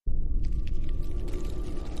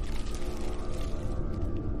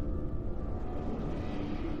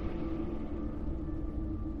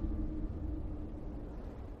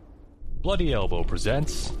Bloody Elbow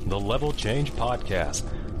presents the Level Change Podcast,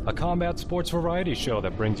 a combat sports variety show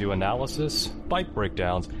that brings you analysis, fight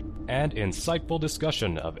breakdowns, and insightful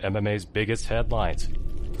discussion of MMA's biggest headlines.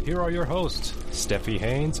 Here are your hosts, Steffi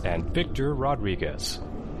Haynes and Victor Rodriguez.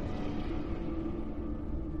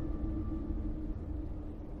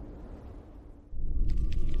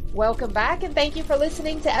 Welcome back, and thank you for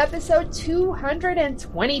listening to episode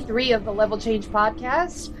 223 of the Level Change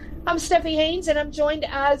Podcast. I'm Steffi Haynes, and I'm joined,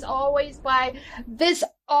 as always, by this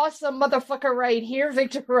awesome motherfucker right here,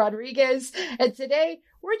 Victor Rodriguez. And today,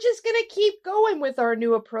 we're just going to keep going with our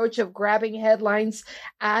new approach of grabbing headlines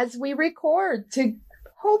as we record to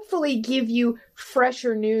hopefully give you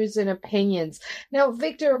fresher news and opinions. Now,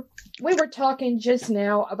 Victor, we were talking just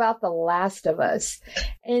now about The Last of Us,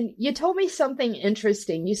 and you told me something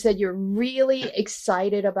interesting. You said you're really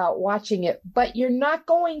excited about watching it, but you're not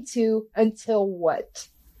going to until what?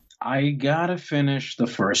 I gotta finish the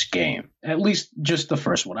first game, at least just the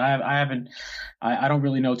first one. I don't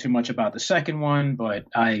really know too much about the second one, but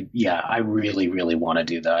I really want to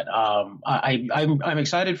do that. I'm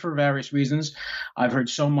excited for various reasons. I've heard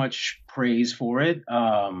so much praise for it.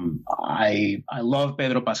 I love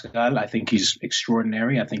Pedro Pascal. I think he's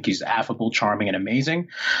extraordinary. I think he's affable, charming, and amazing.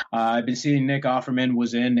 I've been seeing Nick Offerman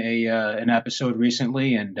was in an episode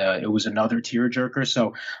recently, and it was another tearjerker.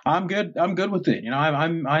 So I'm good. I'm good with it. You know,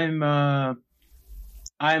 I'm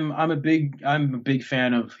a big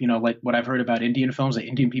fan of, you know, like what I've heard about Indian films. That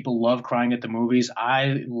Indian people love crying at the movies.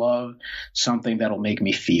 I love something that'll make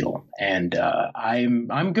me feel, and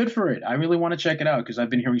I'm good for it. I really want to check it out because I've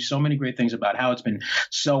been hearing so many great things about how it's been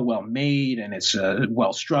so well made and it's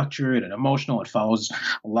well structured and emotional. It follows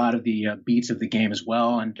a lot of the beats of the game as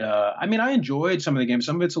well. And I mean, I enjoyed some of the game.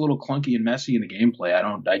 Some of it's a little clunky and messy in the gameplay.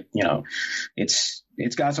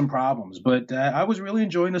 It's got some problems, but I was really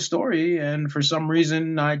enjoying the story, and for some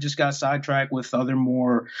reason, I just got sidetracked with other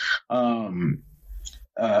more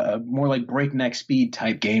like breakneck speed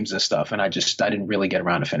type games and stuff, and I didn't really get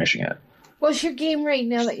around to finishing it. What's your game right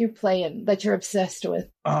now that you're playing, that you're obsessed with?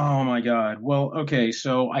 Oh my God! Well, okay,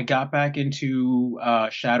 so I got back into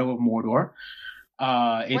Shadow of Mordor.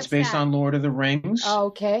 It's based on Lord of the Rings. Oh,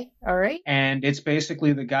 okay. All right. And it's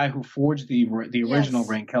basically the guy who forged the original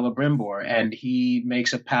ring, Celebrimbor, and he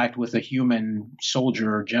makes a pact with a human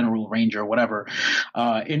soldier, general, ranger, whatever,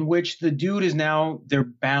 in which the dude is now, they're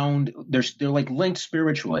bound, they're like linked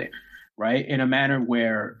spiritually, right? In a manner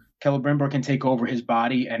where Celebrimbor can take over his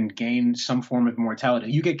body and gain some form of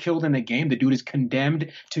immortality. You get killed in the game, the dude is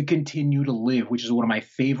condemned to continue to live, which is one of my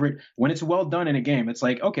favorite. When it's well done in a game, it's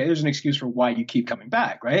like, okay, there's an excuse for why you keep coming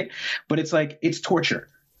back, right? But it's like, it's torture.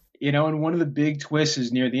 You know, and one of the big twists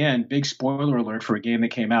is near the end, big spoiler alert for a game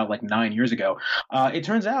that came out like 9 years ago. It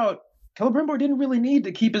turns out Celebrimbor didn't really need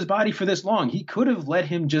to keep his body for this long. He could have let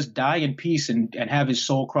him just die in peace and have his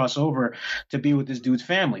soul cross over to be with this dude's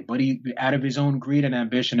family. But he, out of his own greed and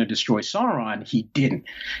ambition to destroy Sauron, he didn't.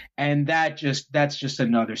 And that's just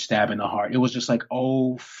another stab in the heart. It was just like,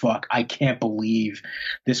 oh, fuck, I can't believe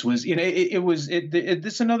this was, you know,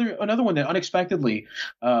 this another one that unexpectedly,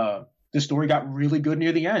 the story got really good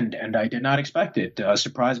near the end, and I did not expect it.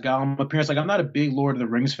 Surprise Gollum appearance. Like, I'm not a big Lord of the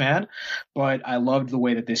Rings fan, but I loved the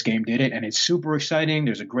way that this game did it, and it's super exciting.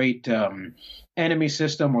 There's a great enemy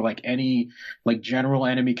system where, like, any, like, general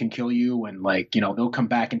enemy can kill you, and, like, you know, they'll come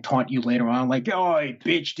back and taunt you later on, like, oh,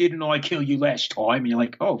 bitch, didn't I kill you last time? And you're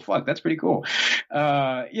like, oh, fuck, that's pretty cool.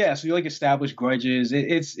 Yeah, so you, like, establish grudges.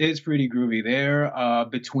 It's pretty groovy there.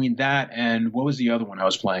 Between that and what was the other one I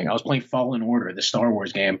was playing? I was playing Fallen Order, the Star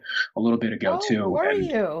Wars game, a little bit ago, too. Were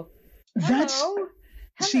you? Hello?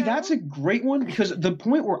 See, that's a great one, because the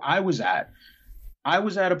point where I was at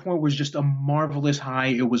a point where it was just a marvelous high.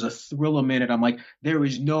 It was a thrill a minute. I'm like, there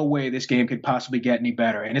is no way this game could possibly get any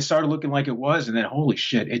better. And it started looking like it was. And then, holy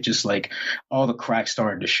shit, it just, like, all the cracks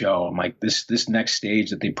started to show. I'm like, this next stage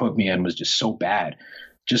that they put me in was just so bad.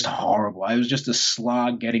 Just horrible. I was just a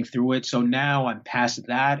slog getting through it. So now I'm past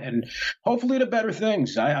that, and hopefully to better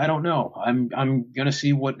things. I don't know. I'm gonna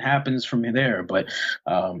see what happens from there. But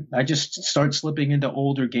I just start slipping into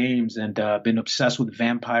older games and been obsessed with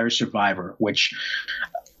Vampire Survivor, which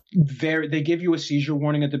they give you a seizure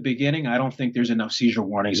warning at the beginning. I don't think there's enough seizure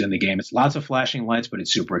warnings in the game. It's lots of flashing lights, but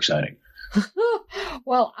it's super exciting.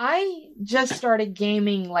 Well, I just started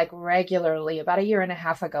gaming like regularly about a year and a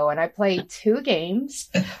half ago, and I played 2 games.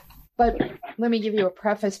 But let me give you a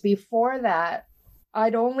preface. Before that,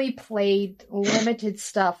 I'd only played limited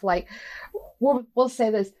stuff. Like, we'll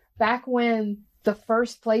say this, back when the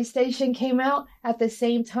first PlayStation came out, at the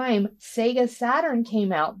same time, Sega Saturn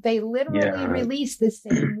came out. They literally released the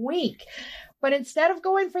same week. But instead of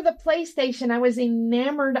going for the PlayStation, I was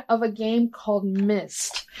enamored of a game called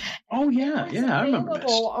Myst. Oh, yeah. Yeah, I remember Myst.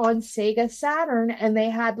 Available on Sega Saturn, and they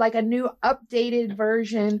had like a new updated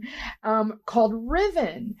version called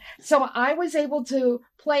Riven. So I was able to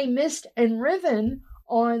play Myst and Riven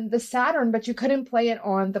on the Saturn, but you couldn't play it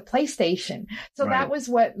on the PlayStation. So that was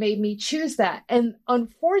what made me choose that. And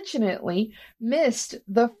unfortunately, Myst,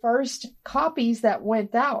 the first copies that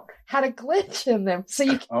went out, had a glitch in them. So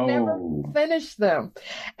you can never finish them.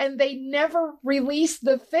 And they never released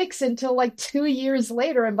the fix until like 2 years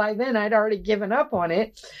later. And by then I'd already given up on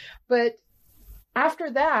it. But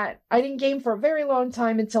after that, I didn't game for a very long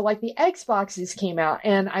time until like the Xboxes came out.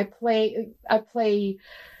 And I play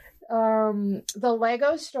the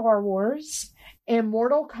Lego Star Wars and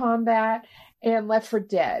Mortal Kombat and Left 4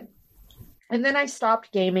 Dead. And then I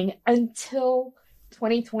stopped gaming until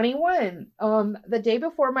 2021. The day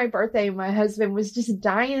before my birthday, my husband was just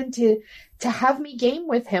dying to have me game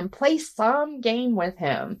with him, play some game with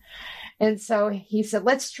him. And so he said,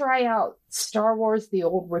 let's try out Star Wars: The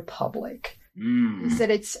Old Republic. He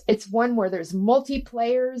said it's one where there's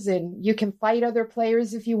multiplayers and you can fight other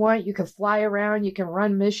players if you want. You can fly around, you can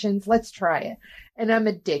run missions. Let's try it. And I'm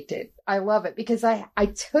addicted. I love it because I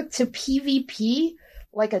took to PvP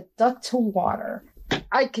like a duck to water.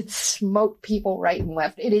 I could smoke people right and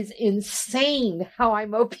left. It is insane how I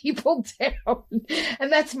mow people down.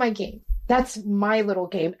 And that's my game. That's my little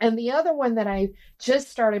game. And the other one that I just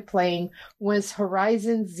started playing was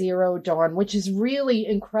Horizon Zero Dawn, which is really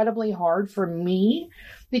incredibly hard for me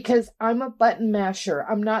because I'm a button masher.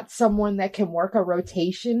 I'm not someone that can work a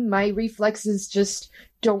rotation. My reflexes just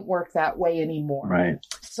don't work that way anymore. Right.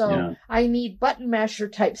 So I need button masher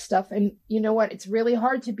type stuff. And you know what? It's really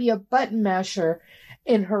hard to be a button masher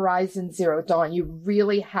in Horizon Zero Dawn. You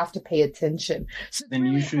really have to pay attention. So it's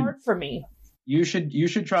really hard for me. You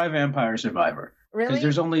should try Vampire Survivor. Really?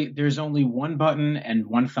 Because there's only one button and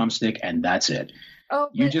one thumbstick, and that's it. Oh,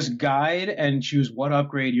 you just guide and choose what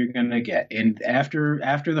upgrade you're gonna get. And after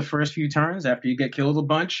the first few turns, after you get killed a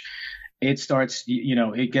bunch, it starts.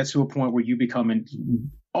 It gets to a point where you become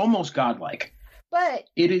almost godlike. But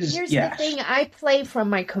here's the thing: I play from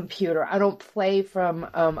my computer. I don't play from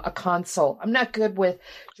a console. I'm not good with.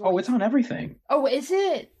 Oh, it's on everything. Oh, is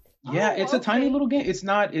it? Yeah, it's a tiny little game. It's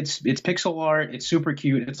not. It's pixel art. It's super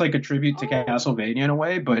cute. It's like a tribute to Castlevania in a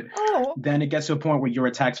way, but then it gets to a point where your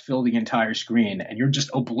attacks fill the entire screen and you're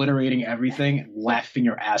just obliterating everything and laughing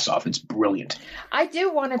your ass off. It's brilliant. I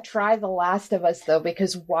do want to try The Last of Us though,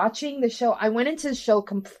 because watching the show, I went into the show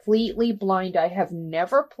completely blind. I have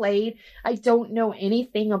never played. I don't know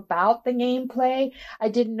anything about the gameplay. I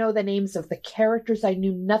didn't know the names of the characters. I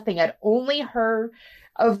knew nothing. I'd only heard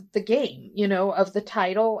of the game, of the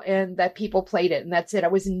title and that people played it. And that's it. I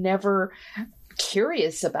was never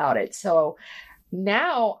curious about it. So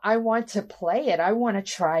now I want to play it. I want to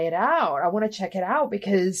try it out. I want to check it out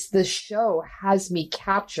because the show has me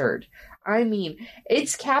captured. I mean,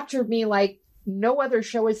 it's captured me like no other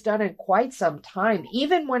show has done in quite some time.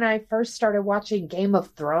 Even when I first started watching Game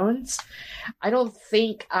of Thrones, I don't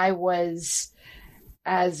think I was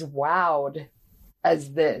as wowed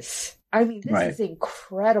as this. I mean, this is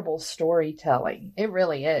incredible storytelling. It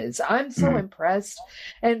really is. I'm so impressed.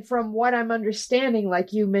 And from what I'm understanding,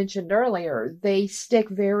 like you mentioned earlier, they stick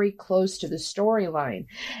very close to the storyline.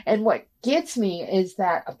 And what gets me is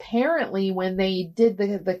that apparently when they did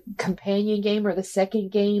the companion game or the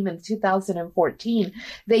second game in 2014,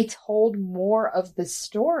 they told more of the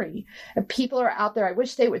story. And people are out there, I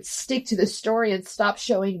wish they would stick to the story and stop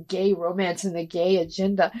showing gay romance and the gay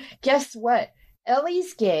agenda. Guess what?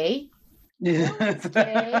 Ellie's gay. Gay.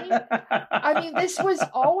 I mean, this was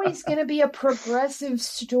always going to be a progressive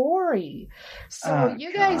story. So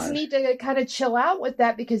you guys need to kind of chill out with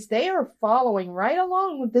that because they are following right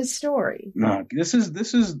along with this story. No, this is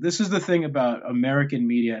the thing about American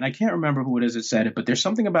media, and I can't remember who it is that said it, but there's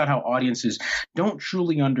something about how audiences don't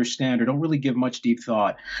truly understand or don't really give much deep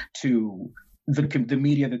thought to the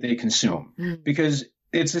media that they consume. Because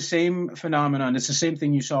it's the same phenomenon. It's the same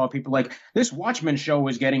thing you saw. People like, this Watchmen show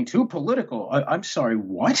is getting too political. I'm sorry,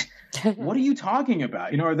 what? What are you talking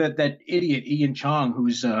about? Or that idiot Ian Chong,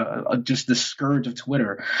 who's just the scourge of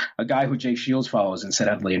Twitter, a guy who Jake Shields follows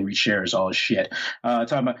incidentally and reshares all his shit.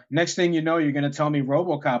 Talking about, next thing you know, you're going to tell me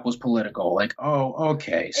RoboCop was political. Like, oh,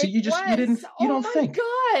 okay. So you don't think. Oh my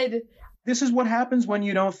God. This is what happens when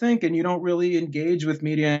you don't think and you don't really engage with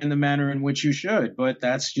media in the manner in which you should. But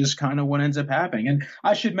that's just kind of what ends up happening. And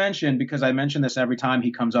I should mention, because I mention this every time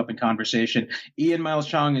he comes up in conversation, Ian Miles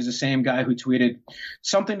Chong is the same guy who tweeted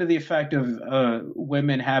something to the effect of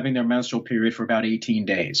women having their menstrual period for about 18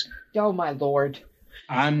 days. Oh, my Lord.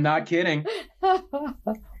 I'm not kidding.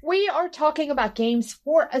 We are talking about games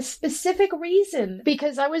for a specific reason,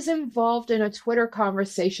 because I was involved in a Twitter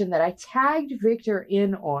conversation that I tagged Victor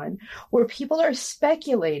in on, where people are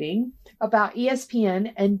speculating about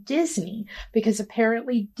ESPN and Disney, because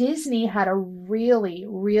apparently Disney had a really,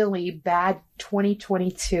 really bad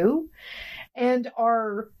 2022 and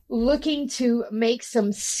are looking to make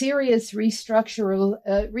some serious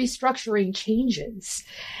restructuring changes.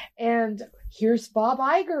 And here's Bob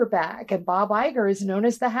Iger back, and Bob Iger is known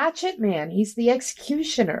as the Hatchet Man. He's the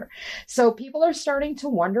executioner. So people are starting to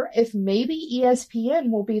wonder if maybe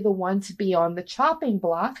ESPN will be the one to be on the chopping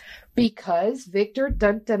block, because Victor,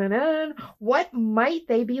 what might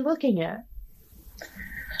they be looking at?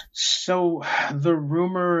 So the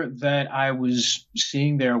rumor that I was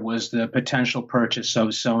seeing there was the potential purchase of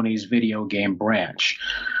Sony's video game branch.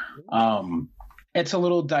 It's a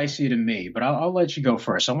little dicey to me, but I'll let you go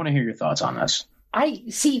first. I want to hear your thoughts on this. I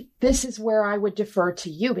see. This is where I would defer to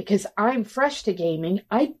you, because I'm fresh to gaming.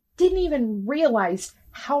 I didn't even realize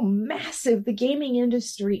how massive the gaming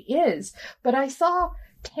industry is, but I saw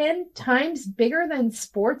 10 times bigger than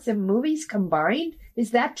sports and movies combined.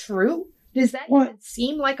 Is that true? Does that even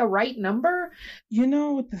seem like a right number? You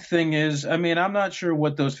know what the thing is? I mean, I'm not sure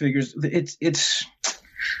what those figures.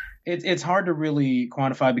 It's hard to really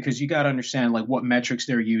quantify, because you got to understand like what metrics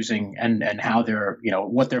they're using and how they're,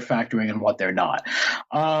 what they're factoring and what they're not.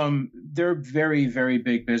 They're very, very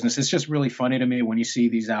big business. It's just really funny to me when you see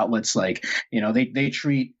these outlets like, they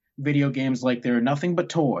treat video games like they're nothing but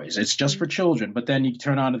toys. It's just for children. But then you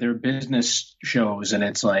turn on to their business shows and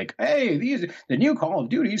it's like, hey, the new Call of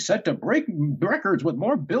Duty is set to break records with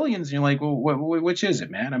more billions. And you're like, well, which is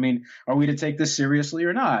it, man? I mean, are we to take this seriously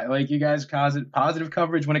or not? Like, you guys cause it positive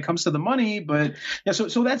coverage when it comes to the money, but yeah,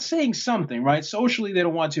 so that's saying something, right? Socially, they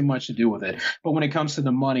don't want too much to do with it. But when it comes to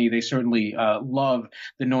the money, they certainly love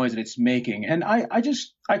the noise that it's making. And I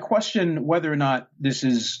question whether or not this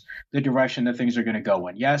is the direction that things are going to go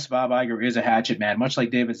in. Yes, Bob Iger is a hatchet man, much like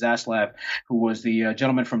David Zaslav, who was the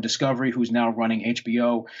gentleman from Discovery, who's now running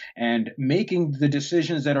HBO and making the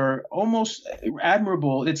decisions that are almost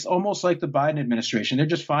admirable. It's almost like the Biden administration. They're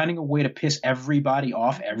just finding a way to piss everybody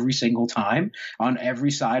off every single time on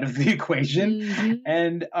every side of the equation. Mm-hmm.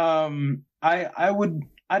 And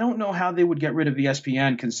I don't know how they would get rid of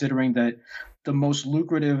ESPN, considering that the most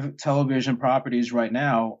lucrative television properties right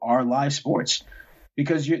now are live sports,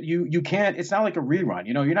 because you can't, it's not like a rerun,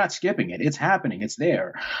 you're not skipping it. It's happening. It's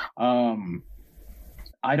there. I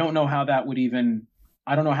don't know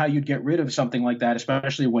how you'd get rid of something like that,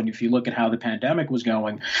 especially if you look at how the pandemic was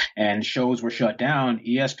going and shows were shut down.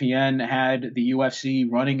 ESPN had the UFC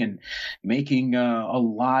running and making a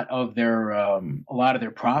lot of their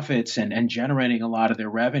profits and generating a lot of their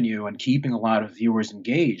revenue and keeping a lot of viewers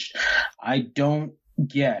engaged. I don't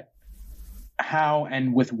get how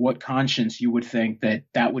and with what conscience you would think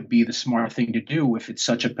that would be the smart thing to do if it's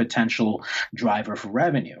such a potential driver for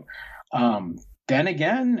revenue. Then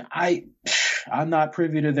again, I'm not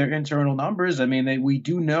privy to their internal numbers. I mean, we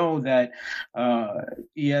do know that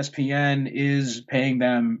ESPN is paying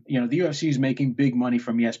them. The UFC is making big money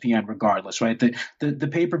from ESPN regardless, right? The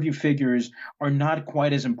pay-per-view figures are not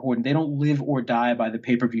quite as important. They don't live or die by the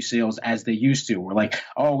pay-per-view sales as they used to. We're like,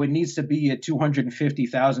 it needs to be at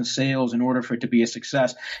 250,000 sales in order for it to be a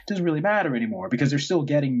success. It doesn't really matter anymore, because they're still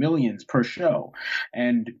getting millions per show.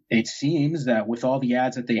 And it seems that with all the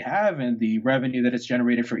ads that they have and the revenue that it's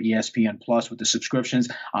generated for ESPN Plus with the subscriptions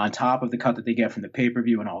on top of the cut that they get from the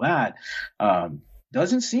pay-per-view and all that,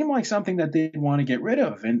 doesn't seem like something that they'd want to get rid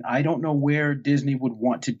of. And I don't know where Disney would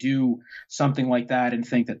want to do something like that and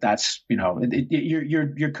think that that's,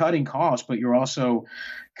 you're cutting costs, but you're also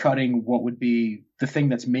cutting what would be the thing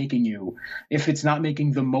that's making you, if it's not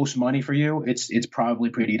making the most money for you, it's probably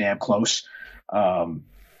pretty damn close. I'm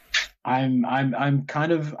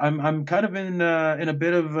kind of in a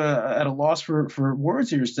bit of at a loss for words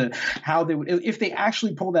here as to how they would, if they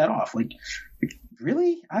actually pull that off. Like,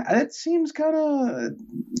 really? It seems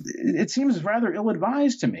rather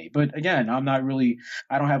ill-advised to me. But again, I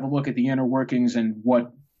don't have a look at the inner workings and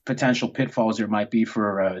what potential pitfalls there might be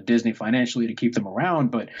for Disney financially to keep them around.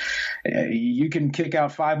 But you can kick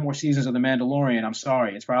out 5 more seasons of The Mandalorian. I'm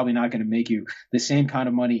sorry, it's probably not going to make you the same kind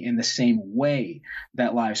of money in the same way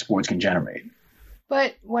that live sports can generate.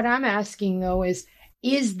 But what I'm asking, though, is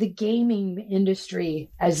the gaming industry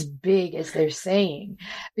as big as they're saying?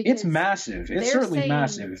 Because it's massive. It's certainly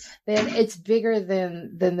massive. Then it's bigger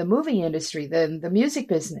than the movie industry, than the music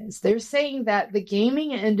business. They're saying that the gaming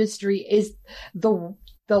industry is the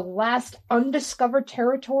the last undiscovered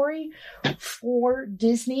territory for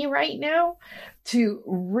Disney right now to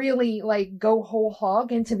really like go whole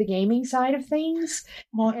hog into the gaming side of things.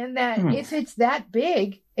 Well, and that if it's that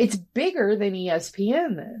big, it's bigger than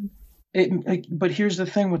ESPN then. But here's the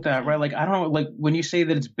thing with that, right? Like, I don't know, like when you say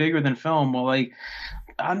that it's bigger than film, well, like,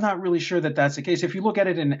 I'm not really sure that that's the case. If you look at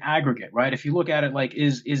it in aggregate, right? If you look at it like,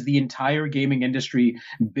 is the entire gaming industry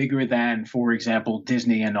bigger than, for example,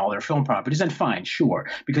 Disney and all their film properties? Then fine,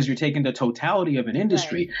 sure, because you're taking the totality of an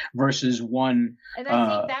industry versus one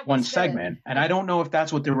segment. And I don't know if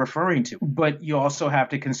that's what they're referring to. But you also have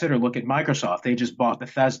to consider, look at Microsoft. They just bought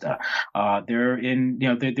Bethesda. They're in,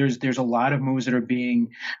 there's a lot of moves that are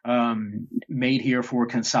being made here for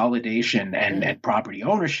consolidation and property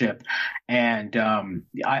ownership. And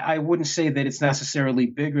I wouldn't say that it's necessarily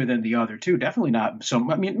bigger than the other two. Definitely not.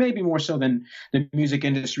 So, I mean, maybe more so than the music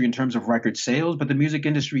industry in terms of record sales, but the music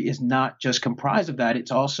industry is not just comprised of that.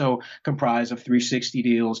 It's also comprised of 360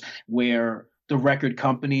 deals where the record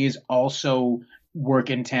companies also work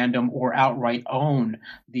in tandem or outright own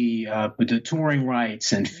the touring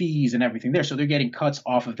rights and fees and everything there. So they're getting cuts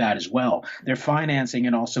off of that as well. They're financing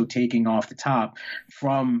and also taking off the top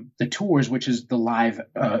from the tours, which is the live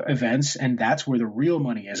events. And that's where the real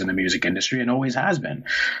money is in the music industry and always has been.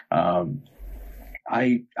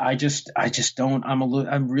 I just don't.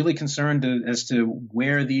 I'm really concerned as to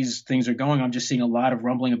where these things are going. I'm just seeing a lot of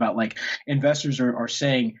rumbling about like investors are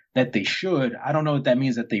saying that they should. I don't know what that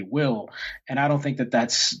means that they will, and I don't think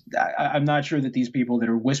that's. I'm not sure that these people that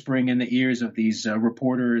are whispering in the ears of these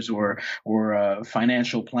reporters or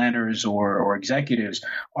financial planners or executives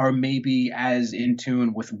are maybe as in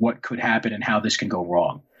tune with what could happen and how this can go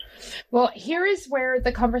wrong. Well, here is where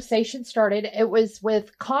the conversation started. It was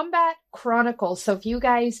with Combat Chronicles. So if you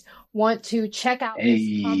guys want to check out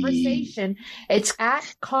this conversation, it's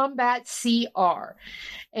at Combat CR.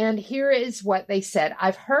 And here is what they said.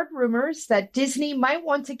 I've heard rumors that Disney might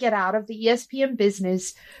want to get out of the ESPN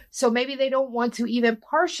business. So maybe they don't want to even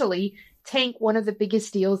partially tank one of the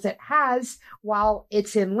biggest deals it has while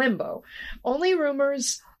it's in limbo. Only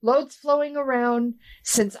rumors, loads flowing around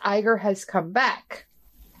since Iger has come back.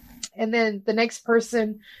 And then the next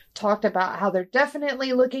person talked about how they're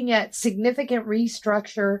definitely looking at significant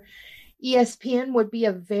restructure. ESPN would be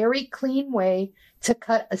a very clean way to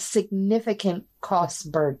cut a significant cost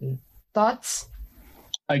burden. Thoughts?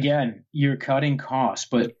 Again, you're cutting costs,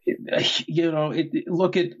 but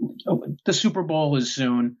look at the Super Bowl is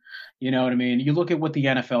soon. You know what I mean? You look at what the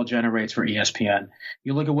NFL generates for ESPN.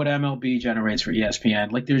 You look at what MLB generates for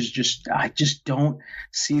ESPN. Like I just don't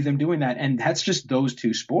see them doing that. And that's just those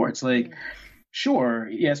two sports. Like, sure,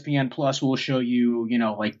 ESPN Plus will show you,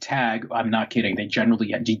 like tag. I'm not kidding. They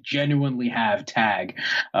genuinely have tag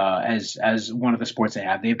as one of the sports they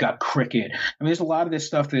have. They've got cricket. I mean, there's a lot of this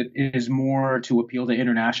stuff that is more to appeal to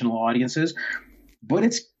international audiences.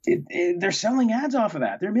 But they're selling ads off of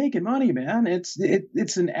that. They're making money, man. It's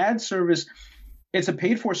an ad service. It's a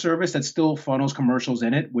paid for service that still funnels commercials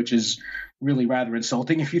in it, which is really rather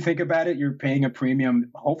insulting if you think about it. You're paying a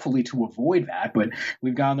premium, hopefully, to avoid that. But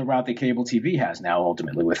we've gone the route that cable TV has now,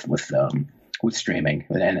 ultimately with streaming,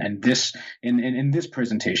 and this in this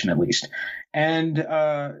presentation at least. And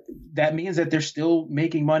that means that they're still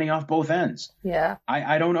making money off both ends. Yeah.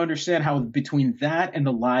 I don't understand how between that and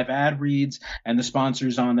the live ad reads and the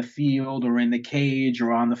sponsors on the field or in the cage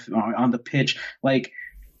or on the pitch, like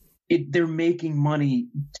they're making money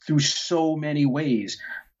through so many ways.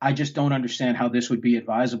 I just don't understand how this would be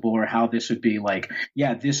advisable or how this would be like,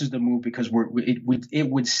 yeah, this is the move because it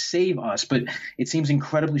would save us. But it seems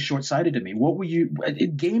incredibly short-sighted to me.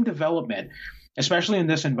 Game development, especially in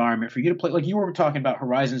this environment, for you to play, like you were talking about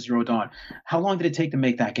Horizon Zero Dawn, how long did it take to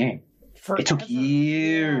make that game? Forever. It took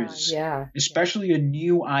years, especially a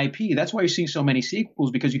new IP. That's why you're seeing so many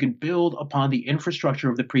sequels, because you can build upon the infrastructure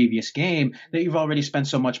of the previous game that you've already spent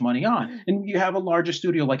so much money on. And you have a larger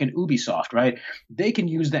studio like an Ubisoft, right? They can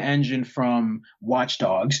use the engine from Watch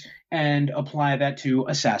Dogs and apply that to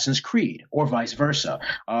Assassin's Creed or vice versa.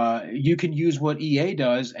 You can use what EA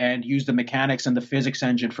does and use the mechanics and the physics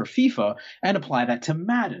engine for FIFA and apply that to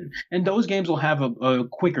Madden. And those games will have a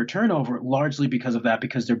quicker turnover largely because of that,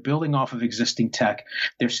 because they're building off of existing tech.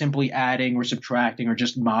 They're simply adding or subtracting or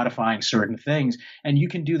just modifying certain things. And you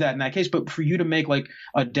can do that in that case. But for you to make like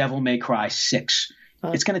a Devil May Cry 6,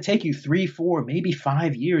 it's going to take you 3, 4, maybe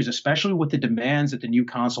 5 years, especially with the demands that the new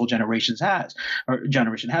console generation has.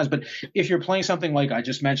 But if you're playing something like I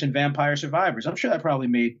just mentioned, Vampire Survivors, I'm sure that probably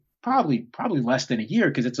made probably less than a year,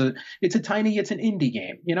 because it's an indie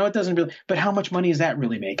game. It doesn't really. But how much money is that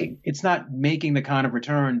really making? It's not making the kind of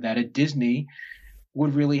return that a Disney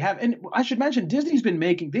would really have. And I should mention, they've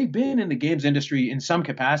been in the games industry in some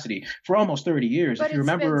capacity for almost 30 years. But if you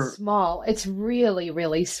remember, been small. It's really,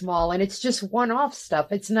 really small, and it's just one-off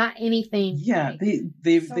stuff. It's not anything. Yeah,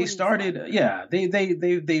 they started. Stuff. Yeah,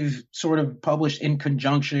 they've sort of published in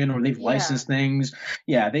conjunction, or they've licensed things.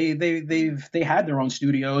 Yeah, they had their own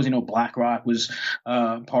studios. BlackRock was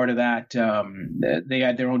part of that. They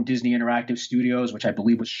had their own Disney Interactive Studios, which I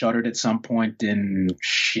believe was shuttered at some point in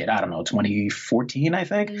 2014. I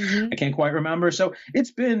think. Mm-hmm. I can't quite remember. So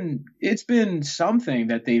it's been something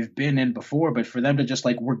that they've been in before, but for them to just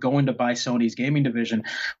we're going to buy Sony's gaming division.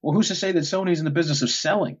 Well, who's to say that Sony's in the business of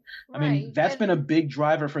selling? Right. I mean, that's been a big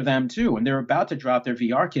driver for them too. And they're about to drop their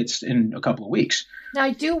VR kits in a couple of weeks. Now,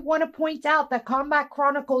 I do want to point out that Combat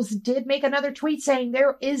Chronicles did make another tweet saying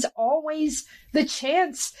there is always the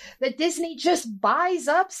chance that Disney just buys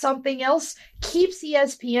up something else, keeps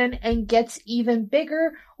ESPN, and gets even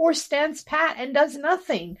bigger, or stands pat and does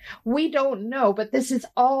nothing. We don't know, but this is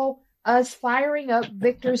all us firing up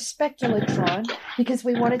Victor's Speculatron because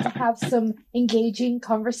we wanted to have some engaging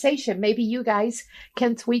conversation. Maybe you guys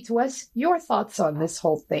can tweet to us your thoughts on this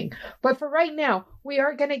whole thing. But for right now, we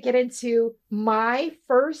are going to get into my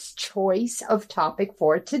first choice of topic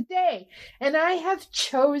for today. And I have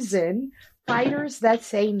chosen fighters that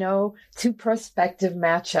say no to prospective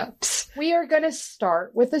matchups. We are going to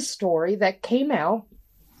start with a story that came out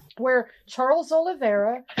where Charles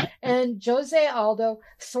Oliveira and Jose Aldo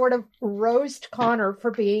sort of roast Conor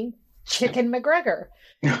for being Chicken McGregor.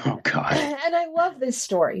 Oh, God. And I love this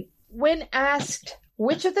story. When asked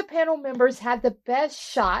which of the panel members had the best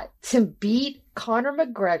shot to beat Conor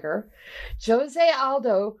McGregor, Jose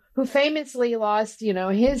Aldo, who famously lost,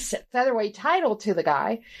 his featherweight title to the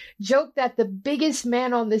guy, joked that the biggest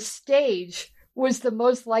man on the stage was the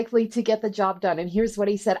most likely to get the job done. And here's what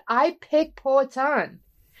he said. I picked Poatan.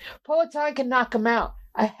 Poatan can knock him out.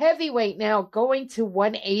 A heavyweight now going to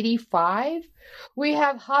 185. We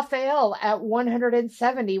have Rafael at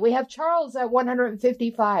 170. We have Charles at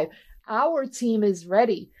 155. Our team is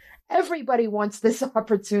ready. Everybody wants this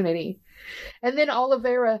opportunity. And then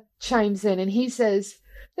Oliveira chimes in and he says,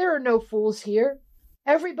 there are no fools here.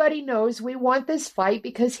 Everybody knows we want this fight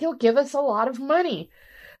because he'll give us a lot of money.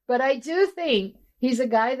 But I do think he's a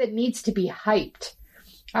guy that needs to be hyped.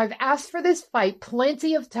 I've asked for this fight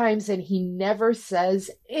plenty of times and he never says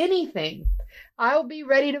anything. I'll be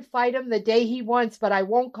ready to fight him the day he wants, but I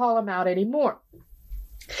won't call him out anymore.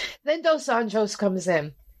 Then Dos Anjos comes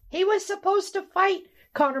in. He was supposed to fight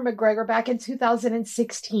Conor McGregor back in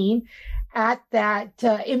 2016 at that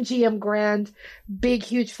MGM Grand big,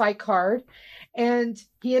 huge fight card. And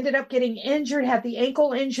he ended up getting injured, had the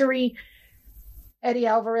ankle injury. Eddie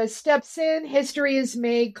Alvarez steps in, history is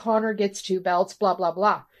made, Conor gets 2 belts, blah, blah,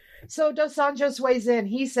 blah. So Dos Anjos weighs in.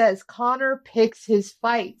 He says, Conor picks his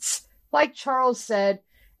fights. Like Charles said,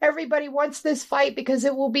 everybody wants this fight because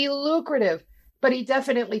it will be lucrative, but he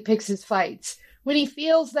definitely picks his fights. When he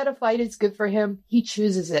feels that a fight is good for him, he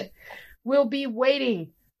chooses it. We'll be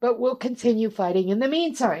waiting, but we'll continue fighting in the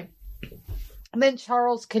meantime. And then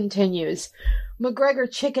Charles continues. McGregor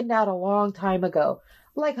chickened out a long time ago.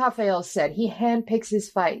 Like Rafael said, he handpicks his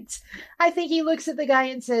fights. I think he looks at the guy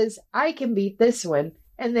and says, I can beat this one,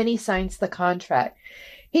 and then he signs the contract.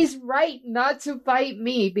 He's right not to fight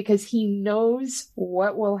me because he knows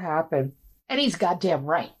what will happen. And he's goddamn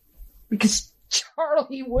right. Because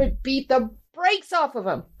Charlie would beat the brakes off of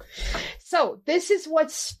him. So this is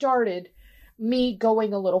what started me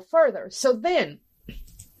going a little further. So then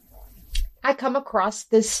I come across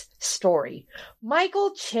this story.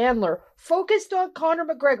 Michael Chandler focused on Conor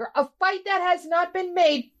McGregor, a fight that has not been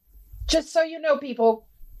made, just so you know, people,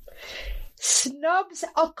 snubs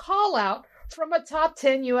a call out from a top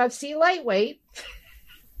 10 UFC lightweight.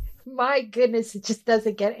 My goodness, it just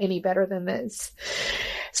doesn't get any better than this.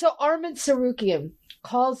 So Arman Tsarukyan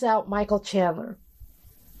calls out Michael Chandler.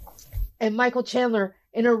 And Michael Chandler,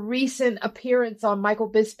 in a recent appearance on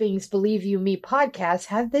Michael Bisping's Believe You Me podcast,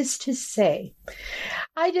 had this to say.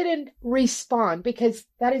 I didn't respond because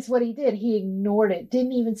that is what he did. He ignored it,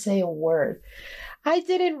 didn't even say a word. I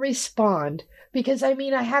didn't respond because, I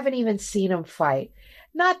haven't even seen him fight.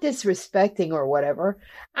 Not disrespecting or whatever.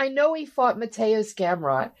 I know he fought Mateusz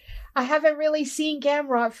Gamrot. I haven't really seen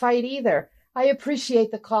Gamrot fight either. I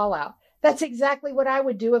appreciate the call out. That's exactly what I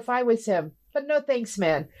would do if I was him. But no thanks,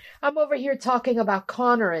 man. I'm over here talking about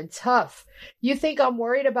Conor and Tough. You think I'm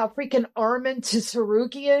worried about freaking Arman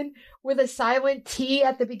Tsarukyan with a silent T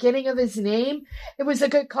at the beginning of his name? It was a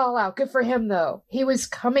good call out. Good for him, though. He was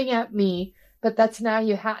coming at me, but that's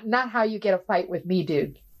not how you get a fight with me,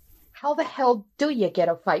 dude. How the hell do you get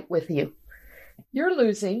a fight with you? You're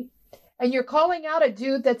losing. And you're calling out a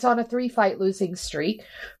dude that's on a 3-fight losing streak,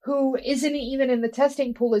 who isn't even in the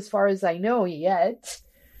testing pool as far as I know yet.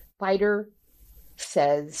 Fighter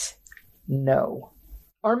says no.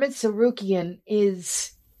 Arman Tsarukyan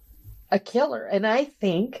is a killer. And I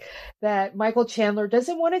think that Michael Chandler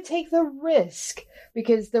doesn't want to take the risk,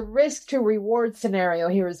 because the risk to reward scenario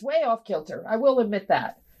here is way off kilter. I will admit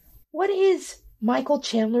that. What is Michael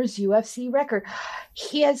Chandler's UFC record?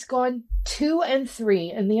 He has gone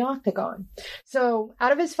 2-3 in the octagon. So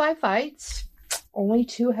out of his 5 fights, only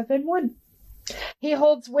 2 have been won. He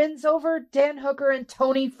holds wins over Dan Hooker and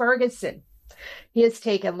Tony Ferguson. He has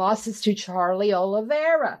taken losses to Charlie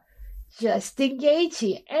Oliveira, Justin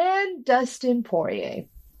Gaethje, and Dustin Poirier.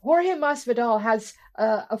 Jorge Masvidal has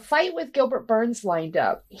a fight with Gilbert Burns lined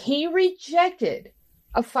up. He rejected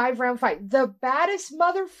a 5-round fight. The baddest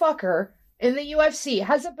motherfucker in the UFC,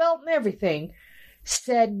 has a belt and everything,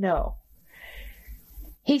 said no.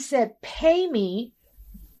 He said, pay me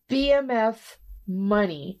BMF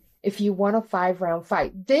money if you want a 5-round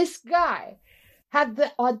fight. This guy had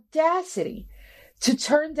the audacity to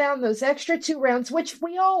turn down those extra 2 rounds, which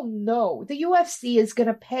we all know the UFC is going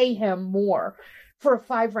to pay him more for a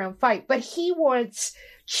 5-round fight. But he wants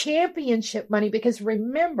championship money, because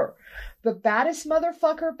remember, the baddest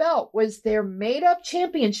motherfucker belt was their made-up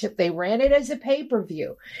championship. They ran it as a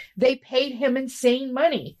pay-per-view. They paid him insane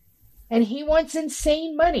money. And he wants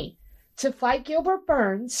insane money to fight Gilbert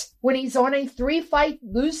Burns when he's on a 3-fight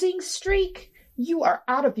losing streak. You are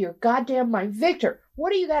out of your goddamn mind. Victor,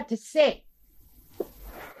 what do you got to say?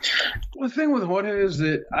 Well, the thing with Jorge is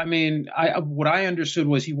that, I mean, what I understood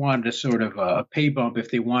was he wanted a sort of a pay bump if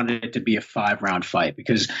they wanted it to be a 5-round fight,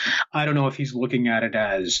 because I don't know if he's looking at it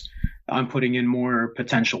as, I'm putting in more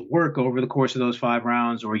potential work over the course of those 5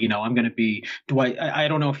 rounds, or, I'm going to be, I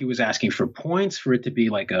don't know if he was asking for points for it to be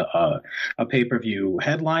like a pay-per-view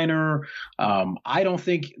headliner. I don't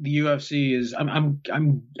think the UFC is,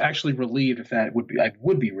 I'm actually relieved if that would be, I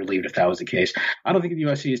would be relieved if that was the case. I don't think the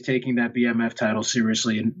UFC is taking that BMF title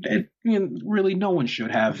seriously, and really no one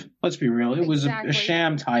should have. Let's be real. It was a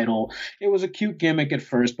sham title. It was a cute gimmick at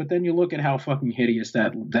first, but then you look at how fucking hideous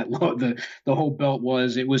the whole belt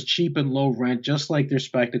was. It was cheap and low rent, just like their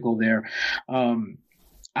spectacle there.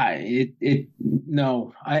 I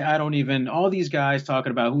don't even, all these guys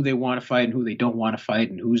talking about who they want to fight and who they don't want to fight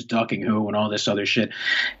and who's ducking who and all this other shit.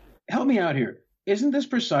 Help me out here. Isn't this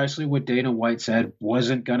precisely what Dana White said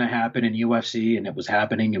wasn't going to happen in UFC, and it was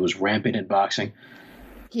happening? It was rampant in boxing.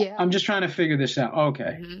 Yeah. I'm just trying to figure this out.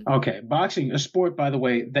 Okay. Mm-hmm. Okay. Boxing, a sport, by the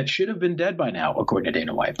way, that should have been dead by now, according to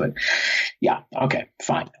Dana White. But yeah. Okay.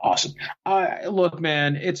 Fine. Awesome. Look,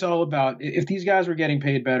 man, it's all about, if these guys were getting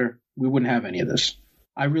paid better, we wouldn't have any of this.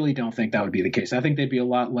 I really don't think that would be the case. I think they'd be a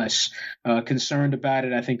lot less concerned about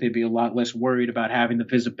it. I think they'd be a lot less worried about having the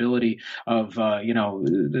visibility of,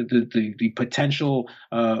 the potential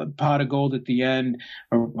pot of gold at the end.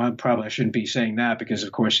 Or I shouldn't be saying that, because,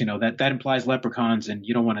 of course, that implies leprechauns, and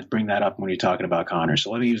you don't want to bring that up when you're talking about Conor.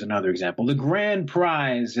 So let me use another example. The grand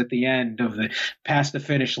prize at the end of past the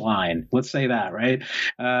finish line. Let's say that, right?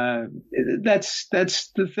 That's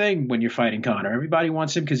the thing when you're fighting Conor. Everybody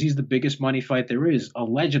wants him because he's the biggest money fight there is,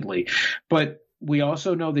 allegedly. But we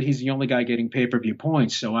also know that he's the only guy getting pay-per-view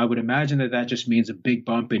points. So I would imagine that just means a big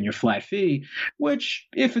bump in your flat fee, which,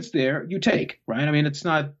 if it's there, you take, right? I mean, that's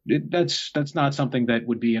not something that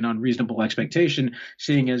would be an unreasonable expectation,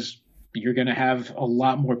 seeing as you're going to have a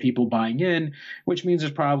lot more people buying in, which means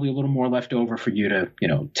there's probably a little more left over for you to,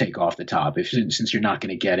 take off the top, since you're not going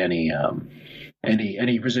to get any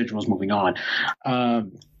residuals moving on.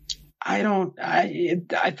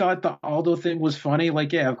 I thought the Aldo thing was funny.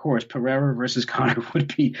 Like, yeah, of course, Pereira versus Conor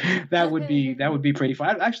would be pretty fun.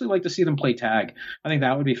 I'd actually like to see them play tag. I think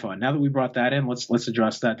that would be fun. Now that we brought that in, let's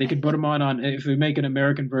address that. They could put them on if we make an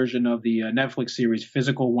American version of the Netflix series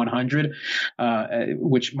Physical 100,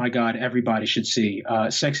 which, my God, everybody should see.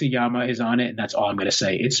 Sexy Yama is on it, and that's all I'm going to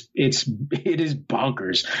say. It is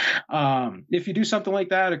bonkers. If you do something like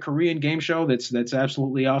that, a Korean game show that's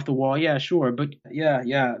absolutely off the wall, yeah, sure. But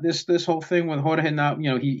yeah, this whole thing with Jorge, not,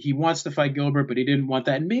 he wants to fight Gilbert, but he didn't want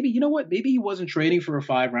that. And maybe, you know what? Maybe he wasn't training for a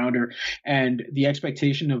 5-rounder, and the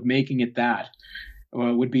expectation of making it that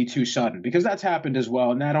would be too sudden, because that's happened as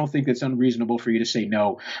well. And I don't think it's unreasonable for you to say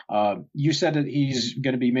no. You said that he's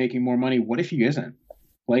going to be making more money. What if he isn't?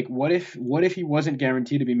 Like, what if he wasn't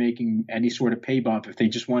guaranteed to be making any sort of pay bump if they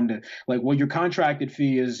just wanted to, like, well, your contracted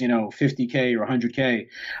fee is, $50K or $100K,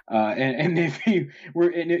 and if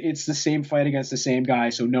it's the same fight against the same guy,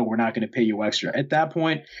 so no, we're not going to pay you extra. At that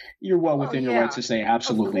point, you're well within your rights to say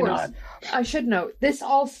absolutely not. I should note, this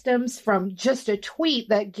all stems from just a tweet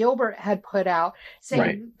that Gilbert had put out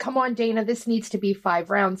saying, come on, Dana, this needs to be 5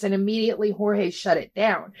 rounds, and immediately Jorge shut it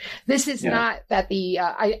down. This is not that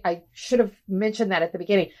I should have mentioned that at the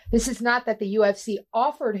beginning. This is not that the UFC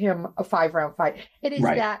offered him a 5-round fight. It is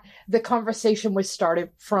that the conversation was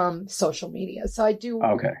started from social media. So I do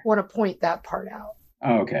want to point that part out.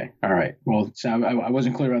 Okay. All right. Well, so I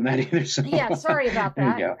wasn't clear on that either. So. Yeah. Sorry about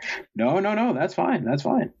that. There you go. No. That's fine.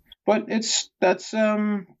 But that's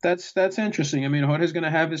interesting. I mean, Jorge's going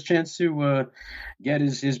to have his chance to get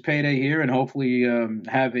his payday here and hopefully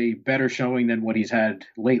have a better showing than what he's had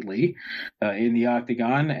lately in the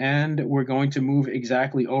octagon. And we're going to move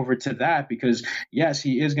exactly over to that because, yes,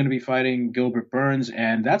 he is going to be fighting Gilbert Burns,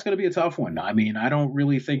 and that's going to be a tough one. I mean, I don't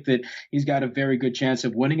really think that he's got a very good chance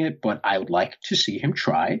of winning it, but I would like to see him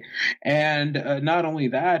try. And not only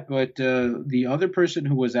that, but the other person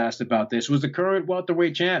who was asked about this was the current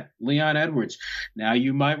welterweight champ, Leon Edwards. Now,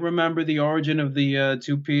 you might remember the origin of the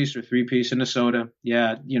 2-piece or 3-piece in the soda.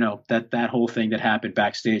 Yeah, that whole thing that happened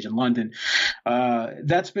backstage in London.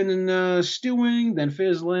 That's been stewing, then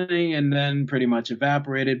fizzling, and then pretty much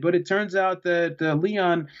evaporated. But it turns out that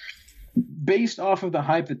Leon, based off of the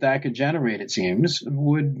hype that could generate, it seems,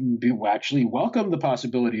 would actually welcome the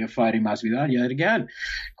possibility of fighting Masvidal yet again.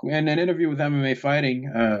 In an interview with MMA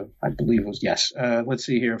Fighting, I believe it was, yes. Let's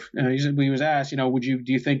see here. He was asked, do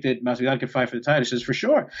you think that Masvidal could fight for the title? He says, for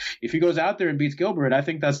sure. If he goes out there and beats Gilbert, I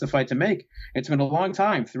think that's the fight to make. It's been a long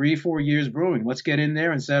time, 3-4 years brewing. Let's get in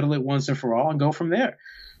there and settle it once and for all and go from there.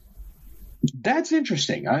 That's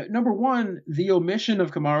interesting. Number one, the omission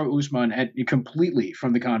of Kamaru Usman completely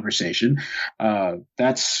from the conversation. I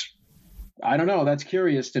don't know. That's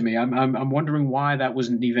curious to me. I'm wondering why that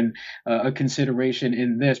wasn't even a consideration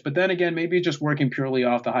in this. But then again, maybe just working purely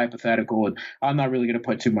off the hypothetical, and I'm not really going to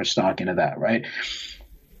put too much stock into that, right?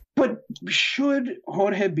 But should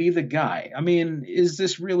Jorge be the guy? I mean, is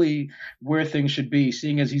this really where things should be,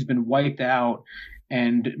 seeing as he's been wiped out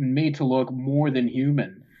and made to look more than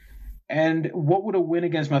human? And what would a win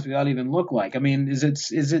against Masvidal even look like? I mean, is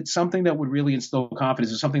it something that would really instill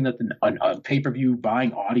confidence? Is it something that a pay-per-view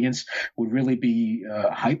buying audience would really be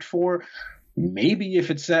hyped for? Maybe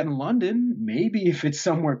if it's set in London, maybe if it's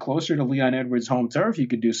somewhere closer to Leon Edwards' home turf, you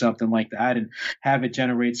could do something like that and have it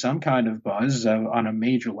generate some kind of buzz on a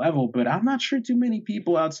major level. But I'm not sure too many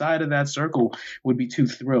people outside of that circle would be too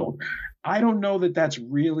thrilled. I don't know that that's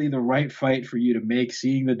really the right fight for you to make,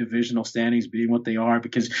 seeing the divisional standings being what they are,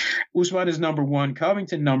 because Usman is number 1,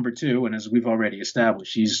 Covington number 2, and as we've already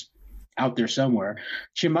established, he's out there somewhere.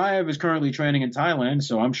 Chimaev is currently training in Thailand,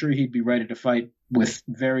 so I'm sure he'd be ready to fight with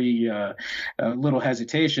very little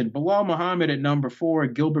hesitation. Bilal Muhammad at number 4,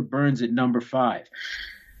 Gilbert Burns at number 5.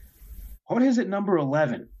 Jorge's at number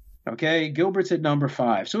 11. Okay, Gilbert's at number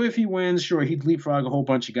 5. So if he wins, sure, he'd leapfrog a whole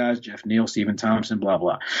bunch of guys, Jeff Neal, Stephen Thompson, blah,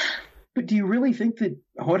 blah. But do you really think that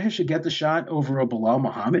Jorge should get the shot over a Bilal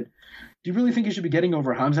Muhammad? Do you really think he should be getting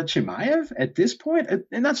over Khamzat Chimaev at this point?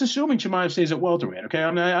 And that's assuming Chimaev stays at welterweight, okay?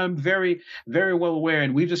 I mean, I'm very, very well aware,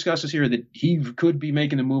 and we've discussed this here, that he could be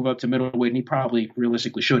making the move up to middleweight, and he probably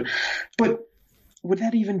realistically should. But would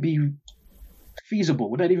that even be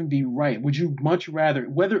feasible? Would that even be right? Would you much rather,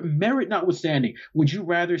 whether merit notwithstanding, would you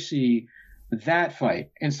rather see that fight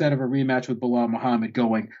instead of a rematch with Bilal Muhammad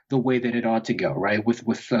going the way that it ought to go, right?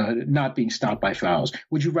 With not being stopped by fouls.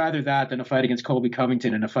 Would you rather that than a fight against Colby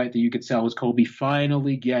Covington, and a fight that you could sell as Colby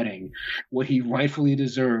finally getting what he rightfully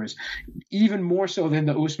deserves, even more so than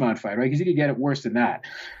the Usman fight, right? Because he could get it worse than that.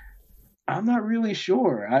 I'm not really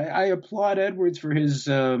sure. I applaud Edwards for his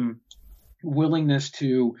willingness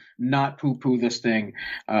to not poo-poo this thing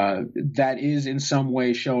that is in some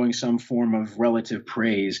way showing some form of relative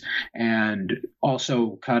praise, and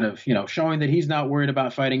also kind of, showing that he's not worried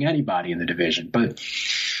about fighting anybody in the division. But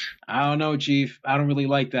I don't know, Chief. I don't really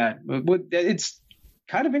like that. But it's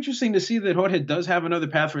kind of interesting to see that Jorge does have another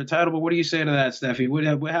path for a title. But what do you say to that,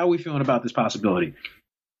 Steffi? How are we feeling about this possibility?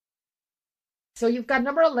 So you've got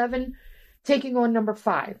number 11 taking on number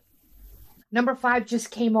 5. Number 5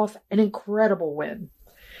 just came off an incredible win.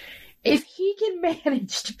 If he can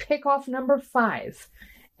manage to pick off number 5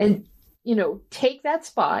 and, take that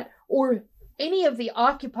spot, or any of the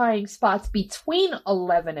occupying spots between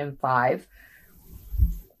 11 and 5,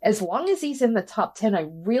 As long as he's in the top 10, I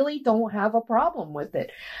really don't have a problem with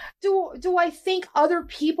it. Do I think other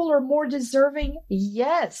people are more deserving?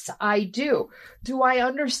 Yes, I do. Do I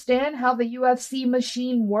understand how the UFC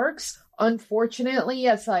machine works? Unfortunately,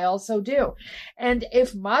 yes, I also do. And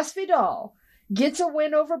if Masvidal gets a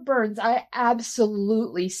win over Burns, I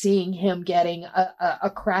absolutely seeing him getting a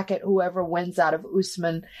crack at whoever wins out of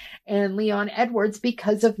Usman and Leon Edwards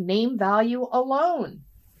because of name value alone.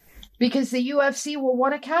 Because the UFC will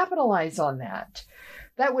want to capitalize on that.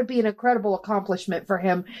 That would be an incredible accomplishment for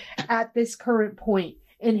him at this current point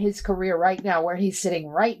in his career right now, where he's sitting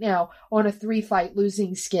right now on a 3-fight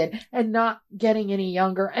losing skid and not getting any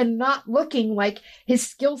younger and not looking like his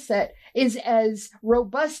skill set is as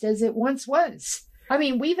robust as it once was. I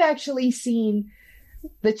mean, we've actually seen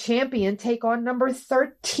the champion take on number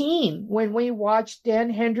 13 when we watched Dan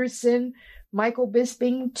Henderson, Michael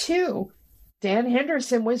Bisping 2. Dan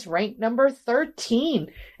Henderson was ranked number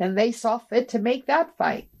 13, and they saw fit to make that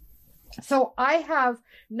fight. So I have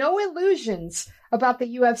no illusions about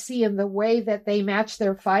the UFC and the way that they match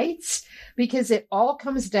their fights, because it all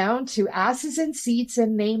comes down to asses in seats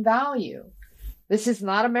and name value. This is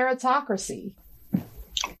not a meritocracy.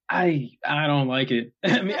 I don't like it.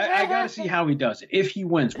 I mean, I got to see how he does it. If he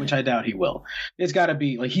wins, which I doubt he will, it's got to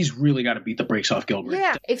be like he's really got to beat the brakes off Gilbert.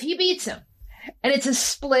 Yeah, if he beats him and it's a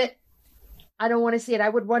split, I don't want to see it. I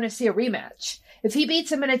would want to see a rematch. If he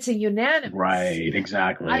beats him and it's a unanimous. Right,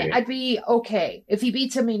 exactly. I'd be okay. If he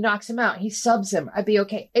beats him, he knocks him out. He subs him. I'd be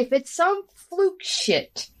okay. If it's some fluke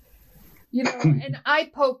shit, you know, and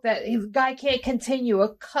I poke that the guy can't continue,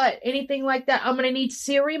 a cut, anything like that, I'm going to need to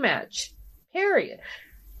see a rematch. Period.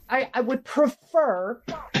 I would prefer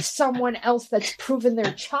someone else that's proven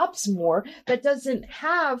their chops more, that doesn't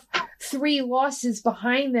have 3 losses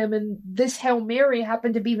behind them, and this Hail Mary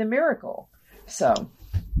happened to be the miracle. So,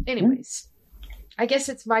 anyways, I guess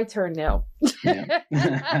it's my turn now. Yeah.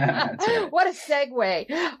 What a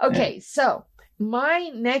segue. Okay, so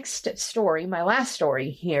my next story, my last story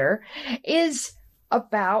here, is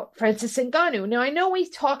about Francis Ngannou. Now, I know we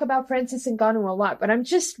talk about Francis Ngannou a lot, but I'm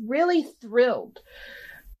just really thrilled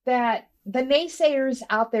that the naysayers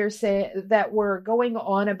out there say that were going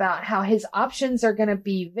on about how his options are going to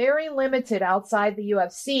be very limited outside the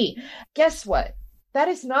UFC. Guess what? That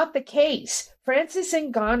is not the case. Francis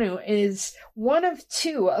Ngannou is one of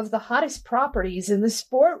 2 of the hottest properties in the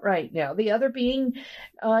sport right now. The other being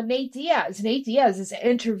Nate Diaz. Nate Diaz is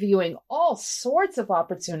interviewing all sorts of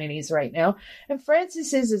opportunities right now, and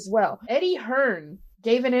Francis is as well. Eddie Hearn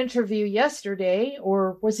gave an interview yesterday,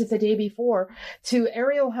 or was it the day before, to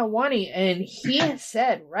Ariel Helwani, and he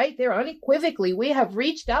said right there unequivocally, we have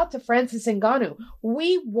reached out to Francis Ngannou.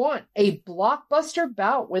 We want a blockbuster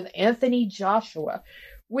bout with Anthony Joshua.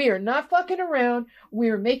 We are not fucking around. We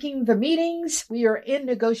are making the meetings. We are in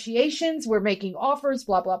negotiations. We're making offers,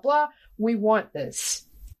 blah, blah, blah. We want this.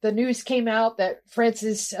 The news came out that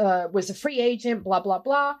Francis was a free agent, blah, blah,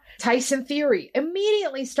 blah. Tyson Fury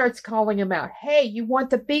immediately starts calling him out. Hey, you want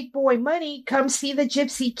the big boy money? Come see the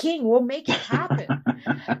Gypsy King. We'll make it happen.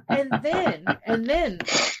 and then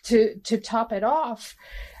to top it off,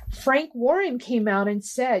 Frank Warren came out and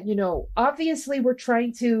said, you know, obviously we're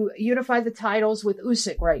trying to unify the titles with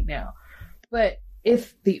Usyk right now. But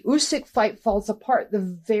if the Usyk fight falls apart, the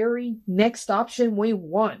very next option we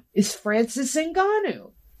want is Francis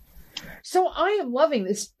Ngannou. So I am loving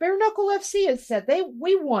this. Bare Knuckle FC has said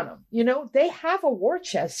we want him. You know, they have a war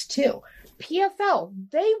chest too. PFL,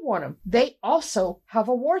 they want him. They also have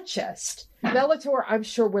a war chest. Bellator, I'm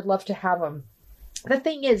sure, would love to have him. The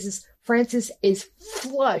thing is Francis is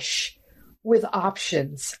flush with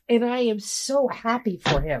options, and I am so happy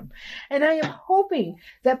for him. And I am hoping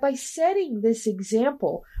that by setting this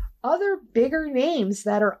example, other bigger names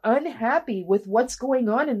that are unhappy with what's going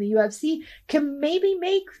on in the UFC can maybe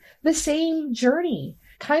make the same journey.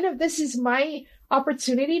 Kind of, this is my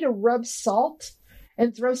opportunity to rub salt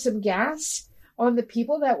and throw some gas on the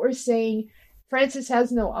people that were saying Francis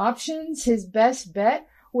has no options. His best bet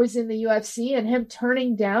was in the UFC, and him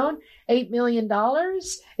turning down $8 million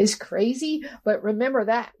is crazy. But remember,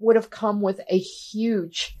 that would have come with a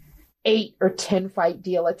huge 8 or 10 fight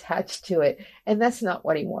deal attached to it. And that's not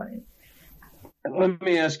what he wanted. Let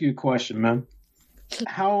me ask you a question, man.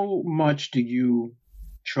 How much do you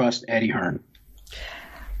trust Eddie Hearn?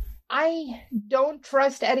 I don't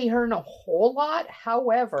trust Eddie Hearn a whole lot.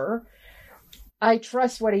 However, I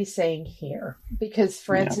trust what he's saying here because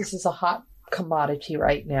Francis is a hot commodity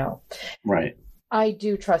right now. Right. I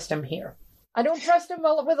do trust him here. I don't trust him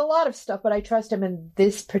with a lot of stuff, but I trust him in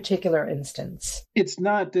this particular instance. It's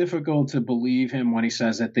not difficult to believe him when he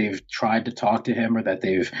says that they've tried to talk to him or that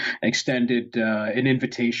they've extended an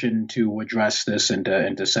invitation to address this and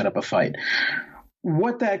to set up a fight.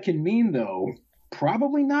 What that can mean, though,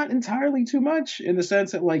 probably not entirely too much, in the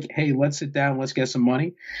sense that, like, hey, let's sit down, let's get some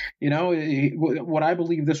money. What I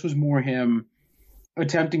believe, this was more him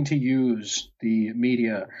attempting to use the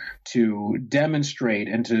media to demonstrate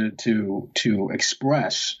and to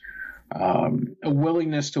express a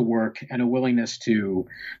willingness to work and a willingness to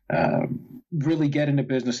really get into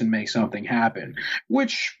business and make something happen.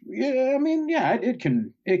 Which, it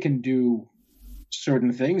can do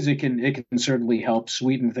certain things. It can certainly help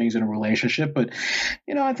sweeten things in a relationship, but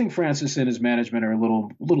I think Francis and his management are a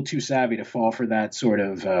little too savvy to fall for that sort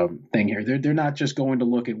of thing here. They're not just going to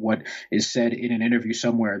look at what is said in an interview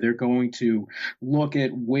somewhere. They're going to look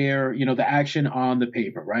at where the action on the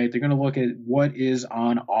paper, right? They're going to look at what is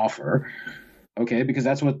on offer. Okay, because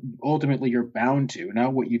that's what ultimately you're bound to,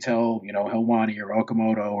 not what you tell Helwani or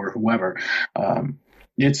Okamoto or whoever.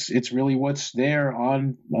 It's really what's there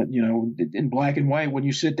on, in black and white when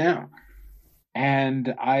you sit down.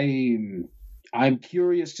 And I'm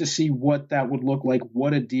curious to see what that would look like,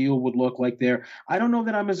 what a deal would look like there. I don't know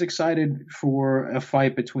that I'm as excited for a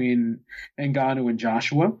fight between Ngannou and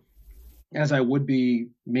Joshua as I would be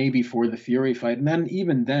maybe for the Fury fight. And then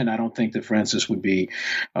even then, I don't think that Francis would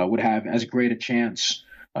have as great a chance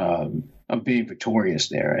of being victorious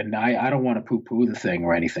there. And I don't want to poo-poo the thing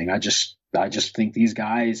or anything. I just think these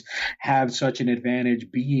guys have such an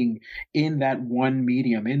advantage being in that one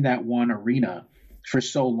medium, in that one arena for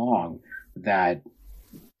so long that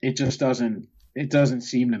it doesn't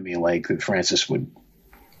seem to me like that Francis would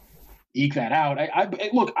eke that out.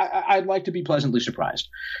 I'd like to be pleasantly surprised.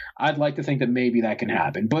 I'd like to think that maybe that can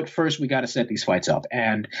happen. But first, we got to set these fights up.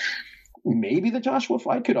 And maybe the Joshua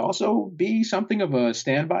fight could also be something of a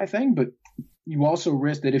standby thing, but you also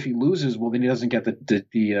risk that if he loses, well, then he doesn't get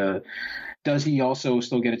the does he also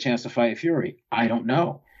still get a chance to fight Fury? I don't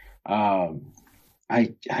know.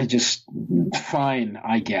 I just, fine,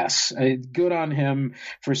 I guess. Good on him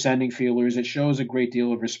for sending feelers. It shows a great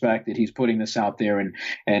deal of respect that he's putting this out there and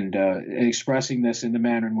expressing this in the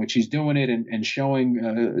manner in which he's doing it and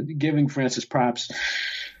showing, giving Francis props.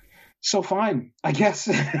 So fine, I guess.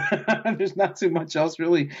 There's not too much else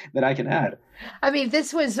really that I can add. I mean,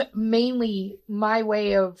 this was mainly my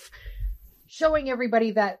way of showing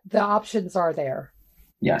everybody that the options are there.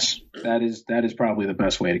 Yes, that is probably the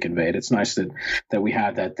best way to convey it. It's nice that we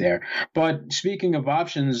have that there. But speaking of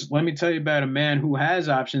options, let me tell you about a man who has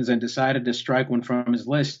options and decided to strike one from his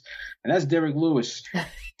list, and that's Derek Lewis.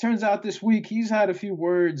 Turns out this week he's had a few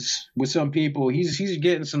words with some people. He's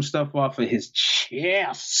getting some stuff off of his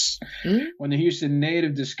chest. When the Houston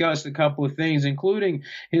native discussed a couple of things, including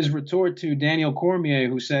his retort to Daniel Cormier,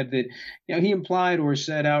 who said that he implied or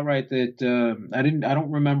said outright that I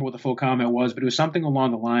don't remember what the full comment was, but it was something along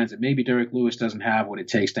the lines that maybe Derek Lewis doesn't have what it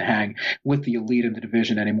takes to hang with the elite in the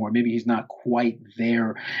division anymore. Maybe he's not quite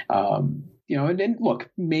there. And look,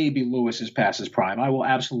 maybe Lewis is past his prime. I will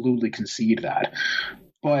absolutely concede that.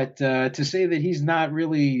 But to say that he's not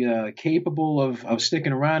really capable of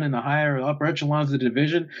sticking around in the higher upper echelons of the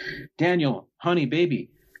division, Daniel, honey,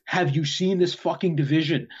 baby, have you seen this fucking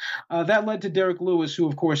division? That led to Derek Lewis, who,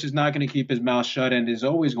 of course, is not going to keep his mouth shut and is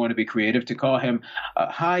always going to be creative, to call him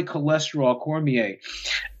high cholesterol Cormier.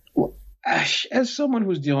 As someone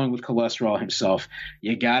who's dealing with cholesterol himself,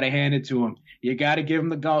 you got to hand it to him. You got to give him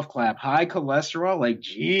the golf clap. High cholesterol? Like,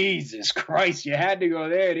 Jesus Christ, you had to go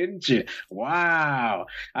there, didn't you? Wow.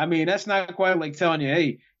 I mean, that's not quite like telling you,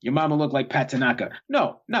 hey, your mama looked like Pat Tanaka.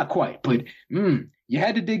 No, not quite. But you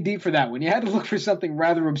had to dig deep for that one. You had to look for something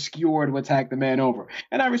rather obscure to attack the man over.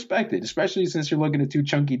 And I respect it, especially since you're looking at two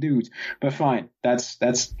chunky dudes. But fine, that's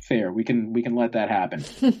fair. We can let that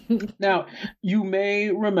happen. Now, you may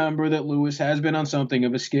remember that Lewis has been on something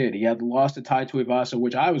of a skid. He had lost to Tai Tuivasa,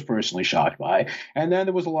 which I was personally shocked by. And then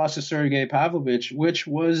there was a loss to Sergey Pavlovich, which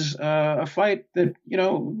was a fight that,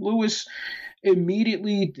 Lewis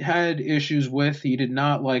immediately had issues with. He did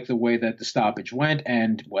not like the way that the stoppage went,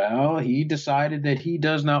 and, well, he decided that he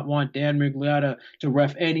does not want Dan Miragliotta to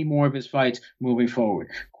ref any more of his fights moving forward.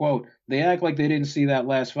 Quote, they act like they didn't see that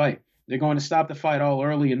last fight. They're going to stop the fight all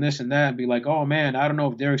early and this and that and be like, oh, man, I don't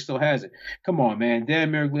know if Derek still has it. Come on, man.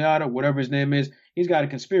 Dan Miragliotta, whatever his name is, he's got a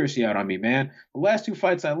conspiracy out on me, man. The last two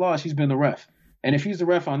fights I lost, he's been the ref. And if he's the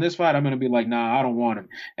ref on this fight, I'm going to be like, nah, I don't want him.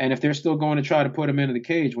 And if they're still going to try to put him into the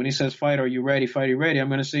cage, when he says, fight, are you ready? Fight, are you ready? I'm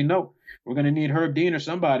going to say, no. We're going to need Herb Dean or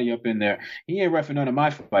somebody up in there. He ain't reffing none of my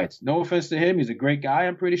fights. No offense to him. He's a great guy,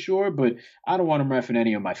 I'm pretty sure, but I don't want him reffing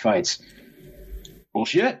any of my fights.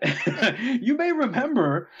 Bullshit. You may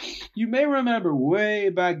remember way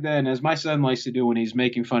back then, as my son likes to do when he's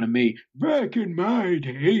making fun of me, back in my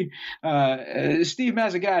day, Steve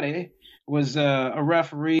Mazzagatti was a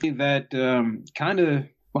referee that kind of,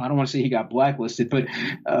 well, I don't want to say he got blacklisted, but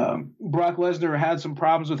Brock Lesnar had some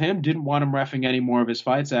problems with him, didn't want him reffing any more of his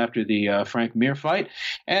fights after the Frank Mir fight,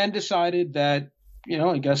 and decided that,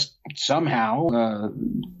 I guess somehow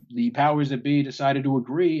the powers that be decided to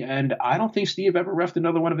agree, and I don't think Steve ever reffed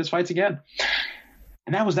another one of his fights again.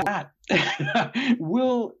 And that was that.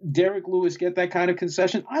 Will Derek Lewis get that kind of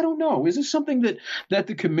concession? I don't know. Is this something that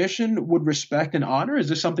the commission would respect and honor? Is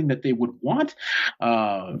this something that they would want?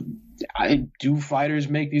 Do fighters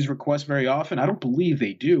make these requests very often? I don't believe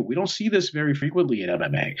they do. We don't see this very frequently in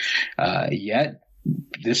MMA. Yet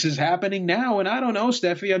this is happening now, and I don't know,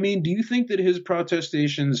 Steffi. I mean, do you think that his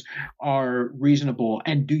protestations are reasonable,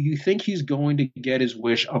 and do you think he's going to get his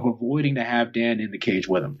wish of avoiding to have Dan in the cage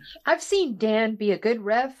with him? I've seen Dan be a good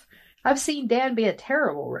ref. I've seen Dan be a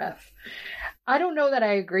terrible ref. I don't know that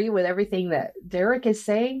I agree with everything that Derek is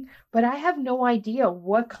saying, but I have no idea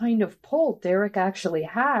what kind of pull Derek actually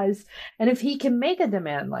has, and if he can make a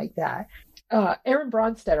demand like that. Aaron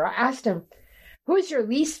Bronstetter, I asked him, who is your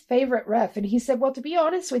least favorite ref? And he said, well, to be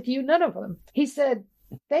honest with you, none of them. He said,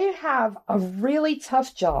 they have a really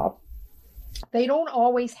tough job. They don't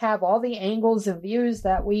always have all the angles and views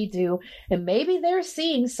that we do. And maybe they're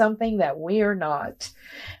seeing something that we're not.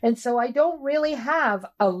 And so I don't really have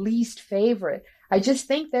a least favorite. I just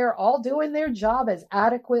think they're all doing their job as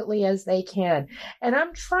adequately as they can. And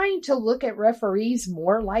I'm trying to look at referees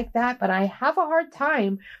more like that, but I have a hard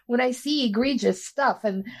time when I see egregious stuff.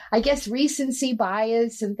 And I guess recency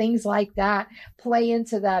bias and things like that play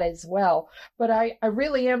into that as well. But I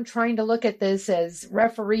really am trying to look at this as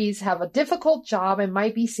referees have a difficult job and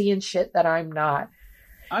might be seeing shit that I'm not.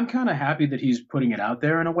 I'm kind of happy that he's putting it out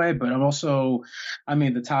there in a way, but I'm also,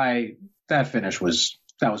 the tie, that finish was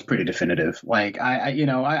pretty definitive. Like,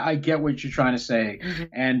 I get what you're trying to say. Mm-hmm.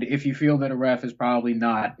 And if you feel that a ref is probably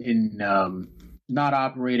not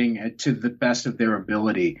operating to the best of their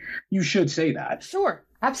ability, you should say that. Sure.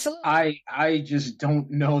 Absolutely. I just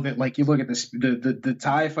don't know that, like, you look at the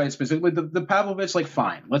Thai fight specifically, the Pavlovich, like,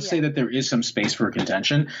 fine. Let's say that there is some space for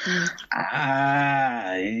contention.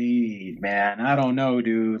 Man, I don't know,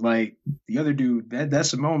 dude. Like, the other dude, that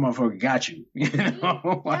Samoan motherfucker got you.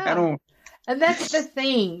 I don't. And that's the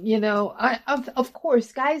thing, of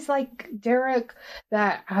course, guys like Derek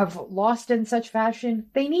that have lost in such fashion,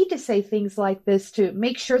 they need to say things like this to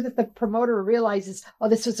make sure that the promoter realizes, oh,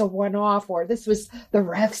 this was a one-off or this was the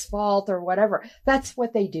ref's fault or whatever. That's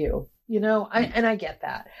what they do, and I get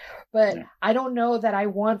that. But I don't know that I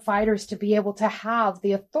want fighters to be able to have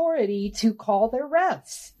the authority to call their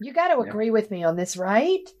refs. You got to agree with me on this,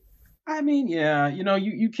 right? I mean, yeah,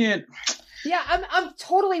 you can't... Yeah, I'm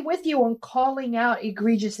totally with you on calling out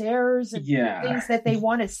egregious errors and things that they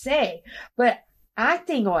want to say, but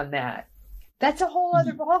acting on that's a whole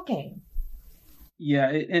other ballgame. Yeah,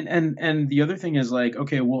 and the other thing is, like,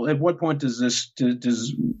 okay, well, at what point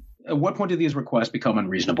do these requests become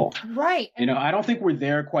unreasonable? Right. I don't think we're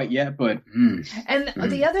there quite yet, but...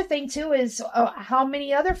 The other thing, too, is how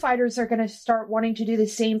many other fighters are going to start wanting to do the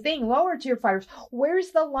same thing, lower tier fighters.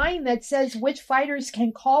 Where's the line that says which fighters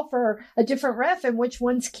can call for a different ref and which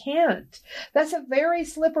ones can't? That's a very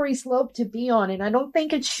slippery slope to be on, and I don't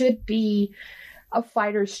think it should be a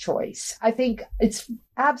fighter's choice. I think it's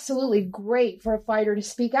absolutely great for a fighter to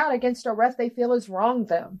speak out against a ref they feel has wronged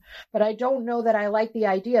them. But I don't know that I like the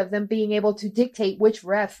idea of them being able to dictate which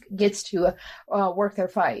ref gets to work their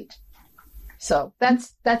fight. So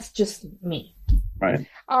that's just me. Right.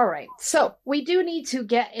 All right. So we do need to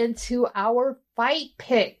get into our fight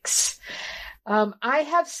picks. I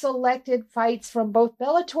have selected fights from both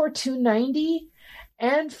Bellator 290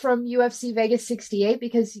 and from UFC Vegas 68,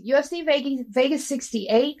 because UFC Vegas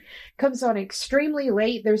 68 comes on extremely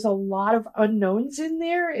late. There's a lot of unknowns in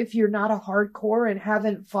there. If you're not a hardcore and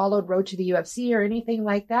haven't followed Road to the UFC or anything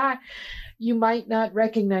like that, you might not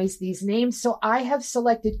recognize these names. So I have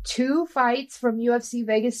selected 2 fights from UFC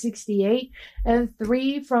Vegas 68 and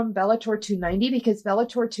 3 from Bellator 290, because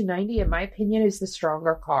Bellator 290, in my opinion, is the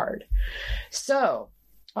stronger card. So...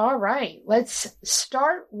 all right, let's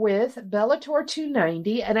start with Bellator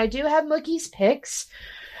 290, and I do have Mookie's picks.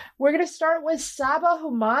 We're going to start with Saba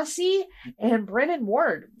Humasi and Brennan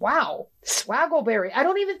Ward. Wow, Swaggleberry. I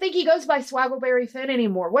don't even think he goes by Swaggleberry Finn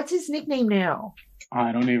anymore. What's his nickname now?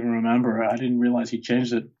 I don't even remember. I didn't realize he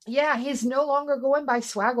changed it. Yeah, he's no longer going by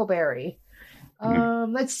Swaggleberry.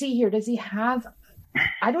 Let's see here. Does he have...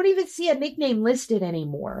 I don't even see a nickname listed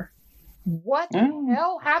anymore. What the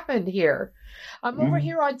hell happened here? I'm over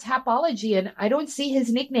here on Tapology and I don't see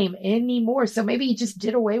his nickname anymore. So maybe he just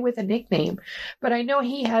did away with a nickname. But I know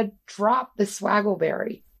he had dropped the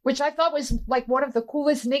Swaggleberry, which I thought was like one of the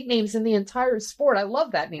coolest nicknames in the entire sport. I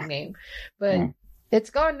love that nickname, but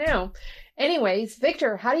it's gone now. Anyways,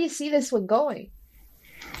 Victor, how do you see this one going?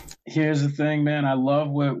 Here's the thing, man. I love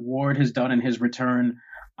what Ward has done in his return.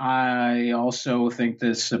 I also think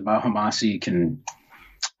this about Homasi can...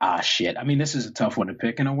 shit. I mean, this is a tough one to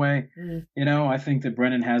pick in a way. You know, I think that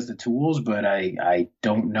Brennan has the tools, but I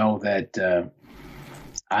don't know that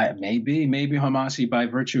maybe Homasi, by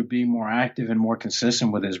virtue of being more active and more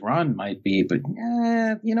consistent with his run, might be. But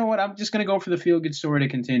you know what? I'm just going to go for the feel-good story to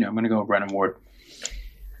continue. I'm going to go with Brennan Ward.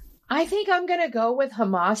 I think I'm going to go with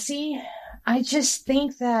Homasi. I just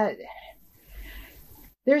think that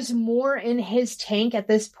there's more in his tank at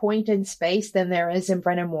this point in space than there is in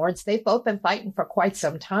Brennan Ward's. They've both been fighting for quite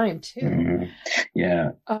some time, too.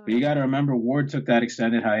 Yeah. But you got to remember, Ward took that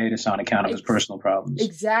extended hiatus on account of his personal problems.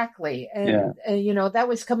 Exactly. And, you know, that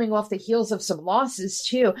was coming off the heels of some losses,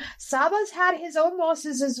 too. Saba's had his own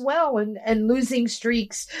losses as well and losing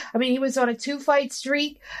streaks. I mean, he was on a 2-fight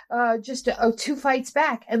streak, just 2 fights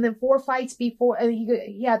back, and then 4 fights before. And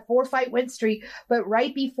he had 4-fight win streak, but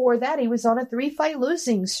right before that, he was on a 3-fight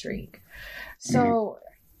losing streak. So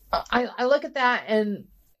I look at that and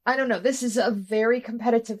I don't know, this is a very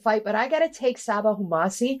competitive fight, but I got to take Saba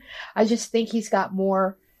Homasi. I just think he's got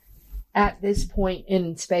more at this point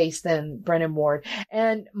in space than Brennan Ward.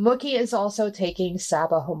 And Mookie is also taking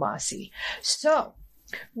Saba Homasi. So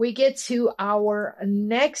we get to our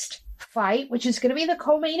next fight, which is going to be the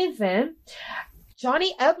co-main event.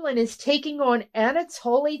 Johnny Eblen is taking on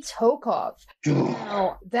Anatoly Tokov.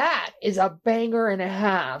 Now, that is a banger and a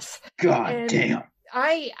half. God damn.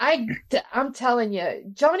 I'm telling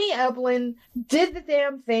you, Johnny Eblen did the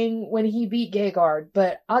damn thing when he beat Gegard,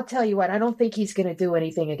 but I'll tell you what, I don't think he's going to do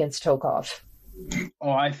anything against Tokov. Oh,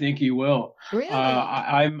 I think he will. Really?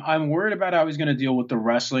 I'm worried about how he's going to deal with the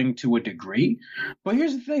wrestling to a degree. But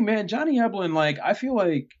here's the thing, man. Johnny Eblen, like, I feel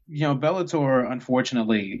like, you know, Bellator,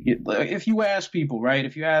 unfortunately, if you ask people, right,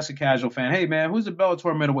 if you ask a casual fan, hey, man, who's the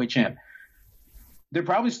Bellator middleweight champ? They're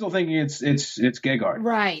probably still thinking it's Gegard.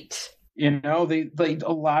 Right. You know,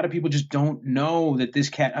 a lot of people just don't know that this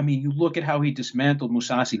cat. I mean, you look at how he dismantled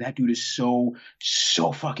Mousasi. That dude is so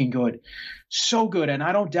fucking good, so good. And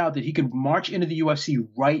I don't doubt that he could march into the UFC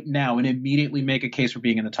right now and immediately make a case for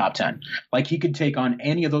being in the top 10. Like, he could take on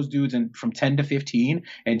any of those dudes and from 10 to 15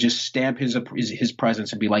 and just stamp his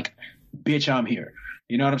presence and be like, "Bitch, I'm here."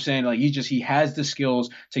 You know what I'm saying? Like, he has the skills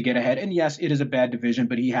to get ahead. And yes, it is a bad division,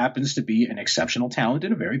 but he happens to be an exceptional talent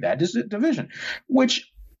in a very bad division,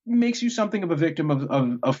 which makes you something of a victim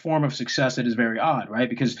of a form of success that is very odd, right?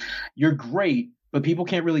 Because you're great, but people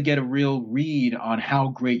can't really get a real read on how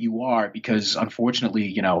great you are because, unfortunately,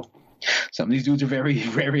 you know, some of these dudes are very,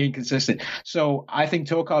 very inconsistent. So I think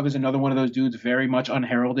Tokov is another one of those dudes, very much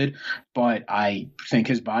unheralded, but I think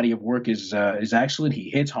his body of work is excellent. He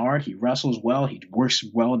hits hard. He wrestles well. He works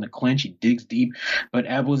well in the clinch. He digs deep. But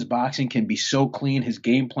Eblen's boxing can be so clean. His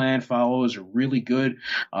game plan follows are really good.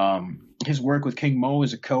 His work with King Mo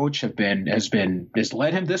as a coach has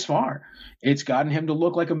led him this far. It's gotten him to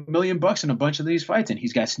look like $1 million in a bunch of these fights, and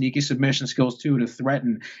he's got sneaky submission skills too to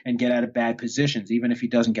threaten and get out of bad positions, even if he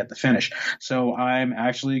doesn't get the finish. So I'm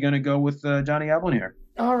actually going to go with Johnny Eblen here.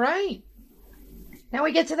 All right. Now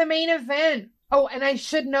we get to the main event. Oh, and I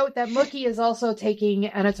should note that Mookie is also taking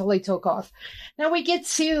Anatoly Tokov. Now we get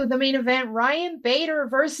to the main event, Ryan Bader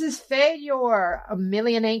versus Fedor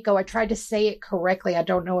Emelianenko. I tried to say it correctly. I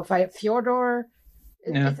don't know if Fyodor.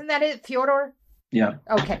 Yeah. Isn't that it? Fyodor? Yeah.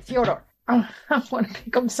 Okay, Fyodor. Oh, I want to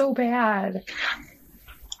pick him so bad.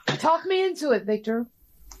 Talk me into it, Victor.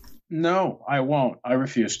 No, I won't. I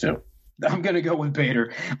refuse to. I'm gonna go with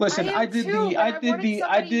Bader. Listen, I did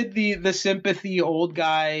the sympathy old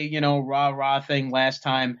guy, you know, rah thing last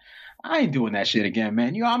time. I ain't doing that shit again,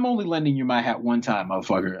 man. You know, I'm only lending you my hat one time,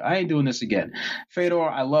 motherfucker. I ain't doing this again. Fedor,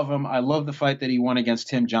 I love him. I love the fight that he won against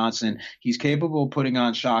Tim Johnson. He's capable of putting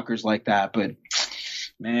on shockers like that, but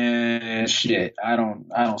man, shit, I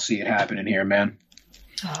don't see it happening here, man.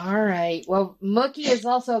 All right. Well, Mookie is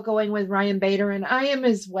also going with Ryan Bader, and I am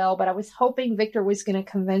as well, but I was hoping Victor was going to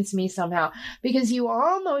convince me somehow, because you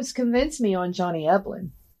almost convinced me on Johnny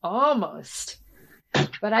Eblen. Almost.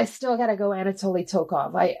 But I still got to go Anatoly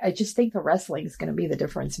Tokov. I just think the wrestling is going to be the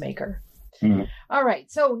difference maker. All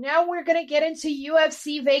right, so now we're going to get into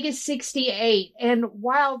UFC Vegas 68. And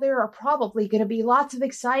while there are probably going to be lots of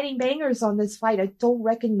exciting bangers on this fight, I don't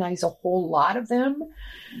recognize a whole lot of them.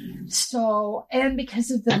 So, and because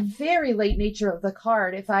of the very late nature of the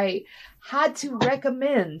card, if I had to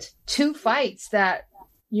recommend two fights that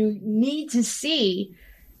you need to see,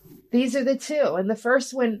 these are the two. And the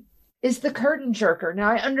first one is the curtain jerker. Now,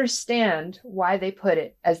 I understand why they put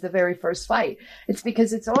it as the very first fight. It's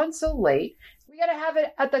because it's on so late. We got to have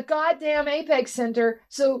it at the goddamn Apex Center.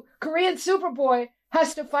 So Korean Superboy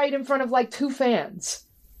has to fight in front of like 2 fans.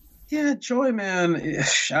 Yeah, Joy, man,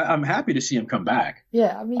 I'm happy to see him come back.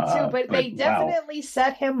 Yeah, me too. But they definitely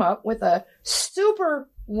set him up with a super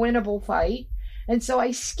winnable fight. And so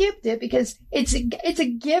I skipped it because it's a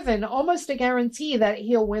given, almost a guarantee that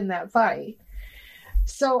he'll win that fight.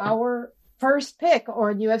 So our first pick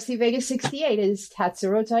on UFC Vegas 68 is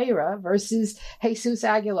Tatsuro Taira versus Jesus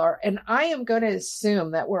Aguilar. And I am going to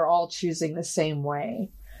assume that we're all choosing the same way.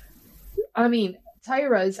 I mean,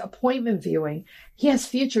 Taira's appointment viewing, he has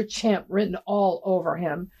future champ written all over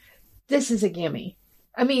him. This is a gimme.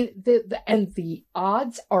 I mean, the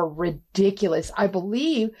odds are ridiculous. I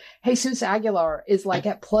believe Jesus Aguilar is like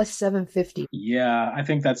at plus 750. Yeah, I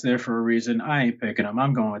think that's there for a reason. I ain't picking him.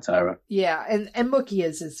 I'm going with Taira. Yeah, and Mookie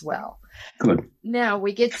is as well. Good. Now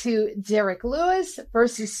we get to Derek Lewis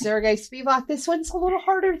versus Sergey Spivak. This one's a little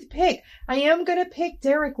harder to pick. I am going to pick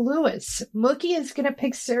Derek Lewis. Mookie is going to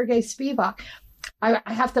pick Sergey Spivak. I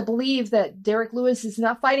have to believe that Derek Lewis is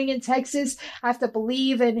not fighting in Texas. I have to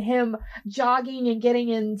believe in him jogging and getting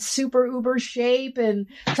in super uber shape and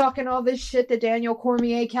talking all this shit to Daniel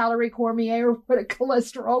Cormier, Calorie Cormier, or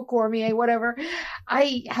cholesterol Cormier, whatever.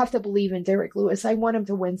 I have to believe in Derek Lewis. I want him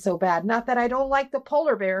to win so bad. Not that I don't like the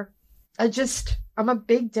polar bear. I'm a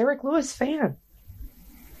big Derek Lewis fan.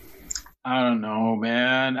 I don't know,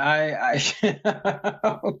 man.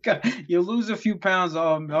 Oh God. You lose a few pounds,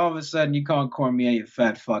 all of a sudden you call Cormier a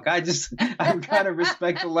fat fuck. I kind of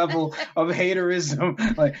respect the level of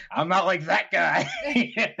haterism. Like, I'm not like that guy.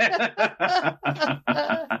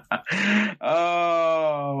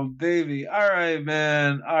 Oh, baby. All right,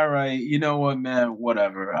 man. All right. You know what, man?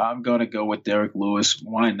 Whatever. I'm going to go with Derek Lewis.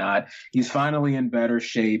 Why not? He's finally in better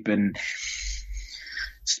shape, and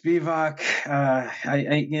Spivak,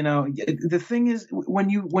 the thing is, when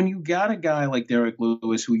you got a guy like Derek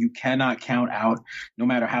Lewis who you cannot count out, no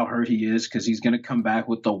matter how hurt he is, because he's going to come back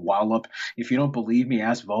with the wallop. If you don't believe me,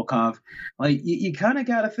 ask Volkov. Like, you kind of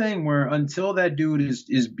got a thing where until that dude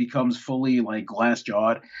becomes fully like glass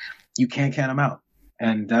jawed, you can't count him out,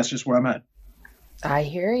 and that's just where I'm at. I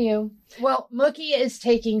hear you. Well, Mookie is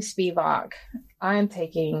taking Spivak. I am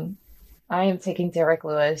taking Derek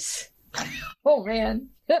Lewis. Oh, man.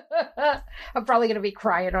 I'm probably going to be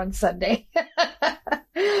crying on Sunday.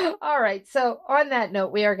 All right. So on that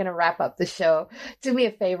note, we are going to wrap up the show. Do me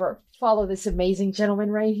a favor. Follow this amazing gentleman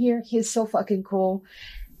right here. He is so fucking cool.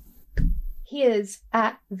 He is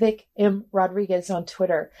at Vic M. Rodriguez on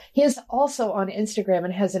Twitter. He is also on Instagram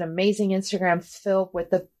and has an amazing Instagram filled with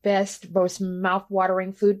the best, most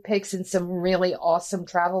mouth-watering food pics and some really awesome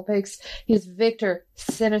travel pics. He's Victor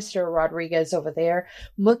Sinister Rodriguez over there.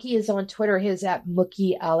 Mookie is on Twitter. He is at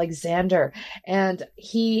Mookie Alexander. And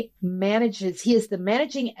he is the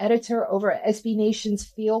managing editor over at SB Nation's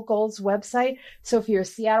Field Goals website. So if you're a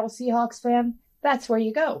Seattle Seahawks fan, that's where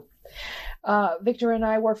you go. Victor and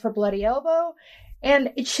I work for Bloody Elbow,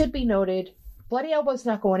 and it should be noted, Bloody Elbow's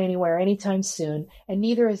not going anywhere anytime soon, and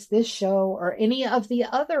neither is this show or any of the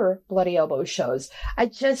other Bloody Elbow shows. I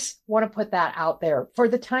just want to put that out there. For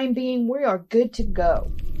the time being, we are good to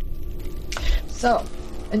go. So,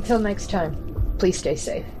 until next time, please stay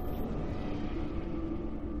safe.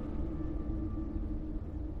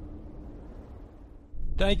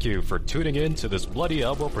 Thank you for tuning in to this Bloody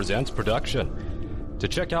Elbow Presents production. To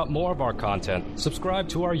check out more of our content, subscribe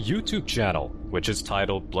to our YouTube channel, which is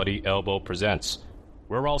titled Bloody Elbow Presents.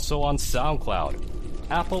 We're also on SoundCloud,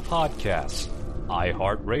 Apple Podcasts,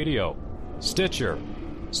 iHeartRadio, Stitcher,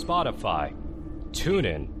 Spotify,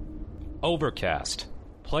 TuneIn, Overcast,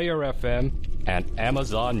 Player FM, and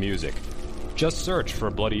Amazon Music. Just search for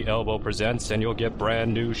Bloody Elbow Presents and you'll get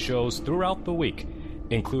brand new shows throughout the week,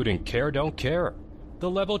 including Care Don't Care, the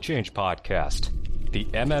Level Change Podcast, the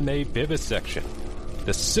MMA Vivisection,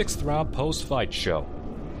 the 6th Round Post-Fight Show,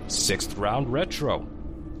 6th Round Retro,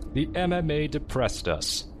 the MMA Depressed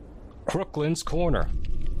Us, Crooklyn's Corner,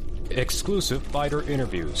 exclusive fighter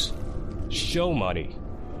interviews, show money,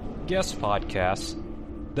 guest podcasts,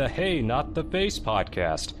 the Hey Not the Face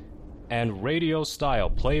podcast, and radio-style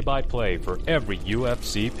play-by-play for every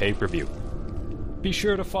UFC pay-per-view. Be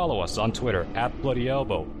sure to follow us on Twitter at Bloody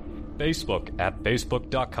Elbow, Facebook at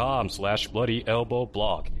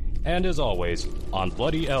facebook.com/bloodyelbowblog, and as always, on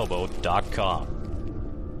bloodyelbow.com.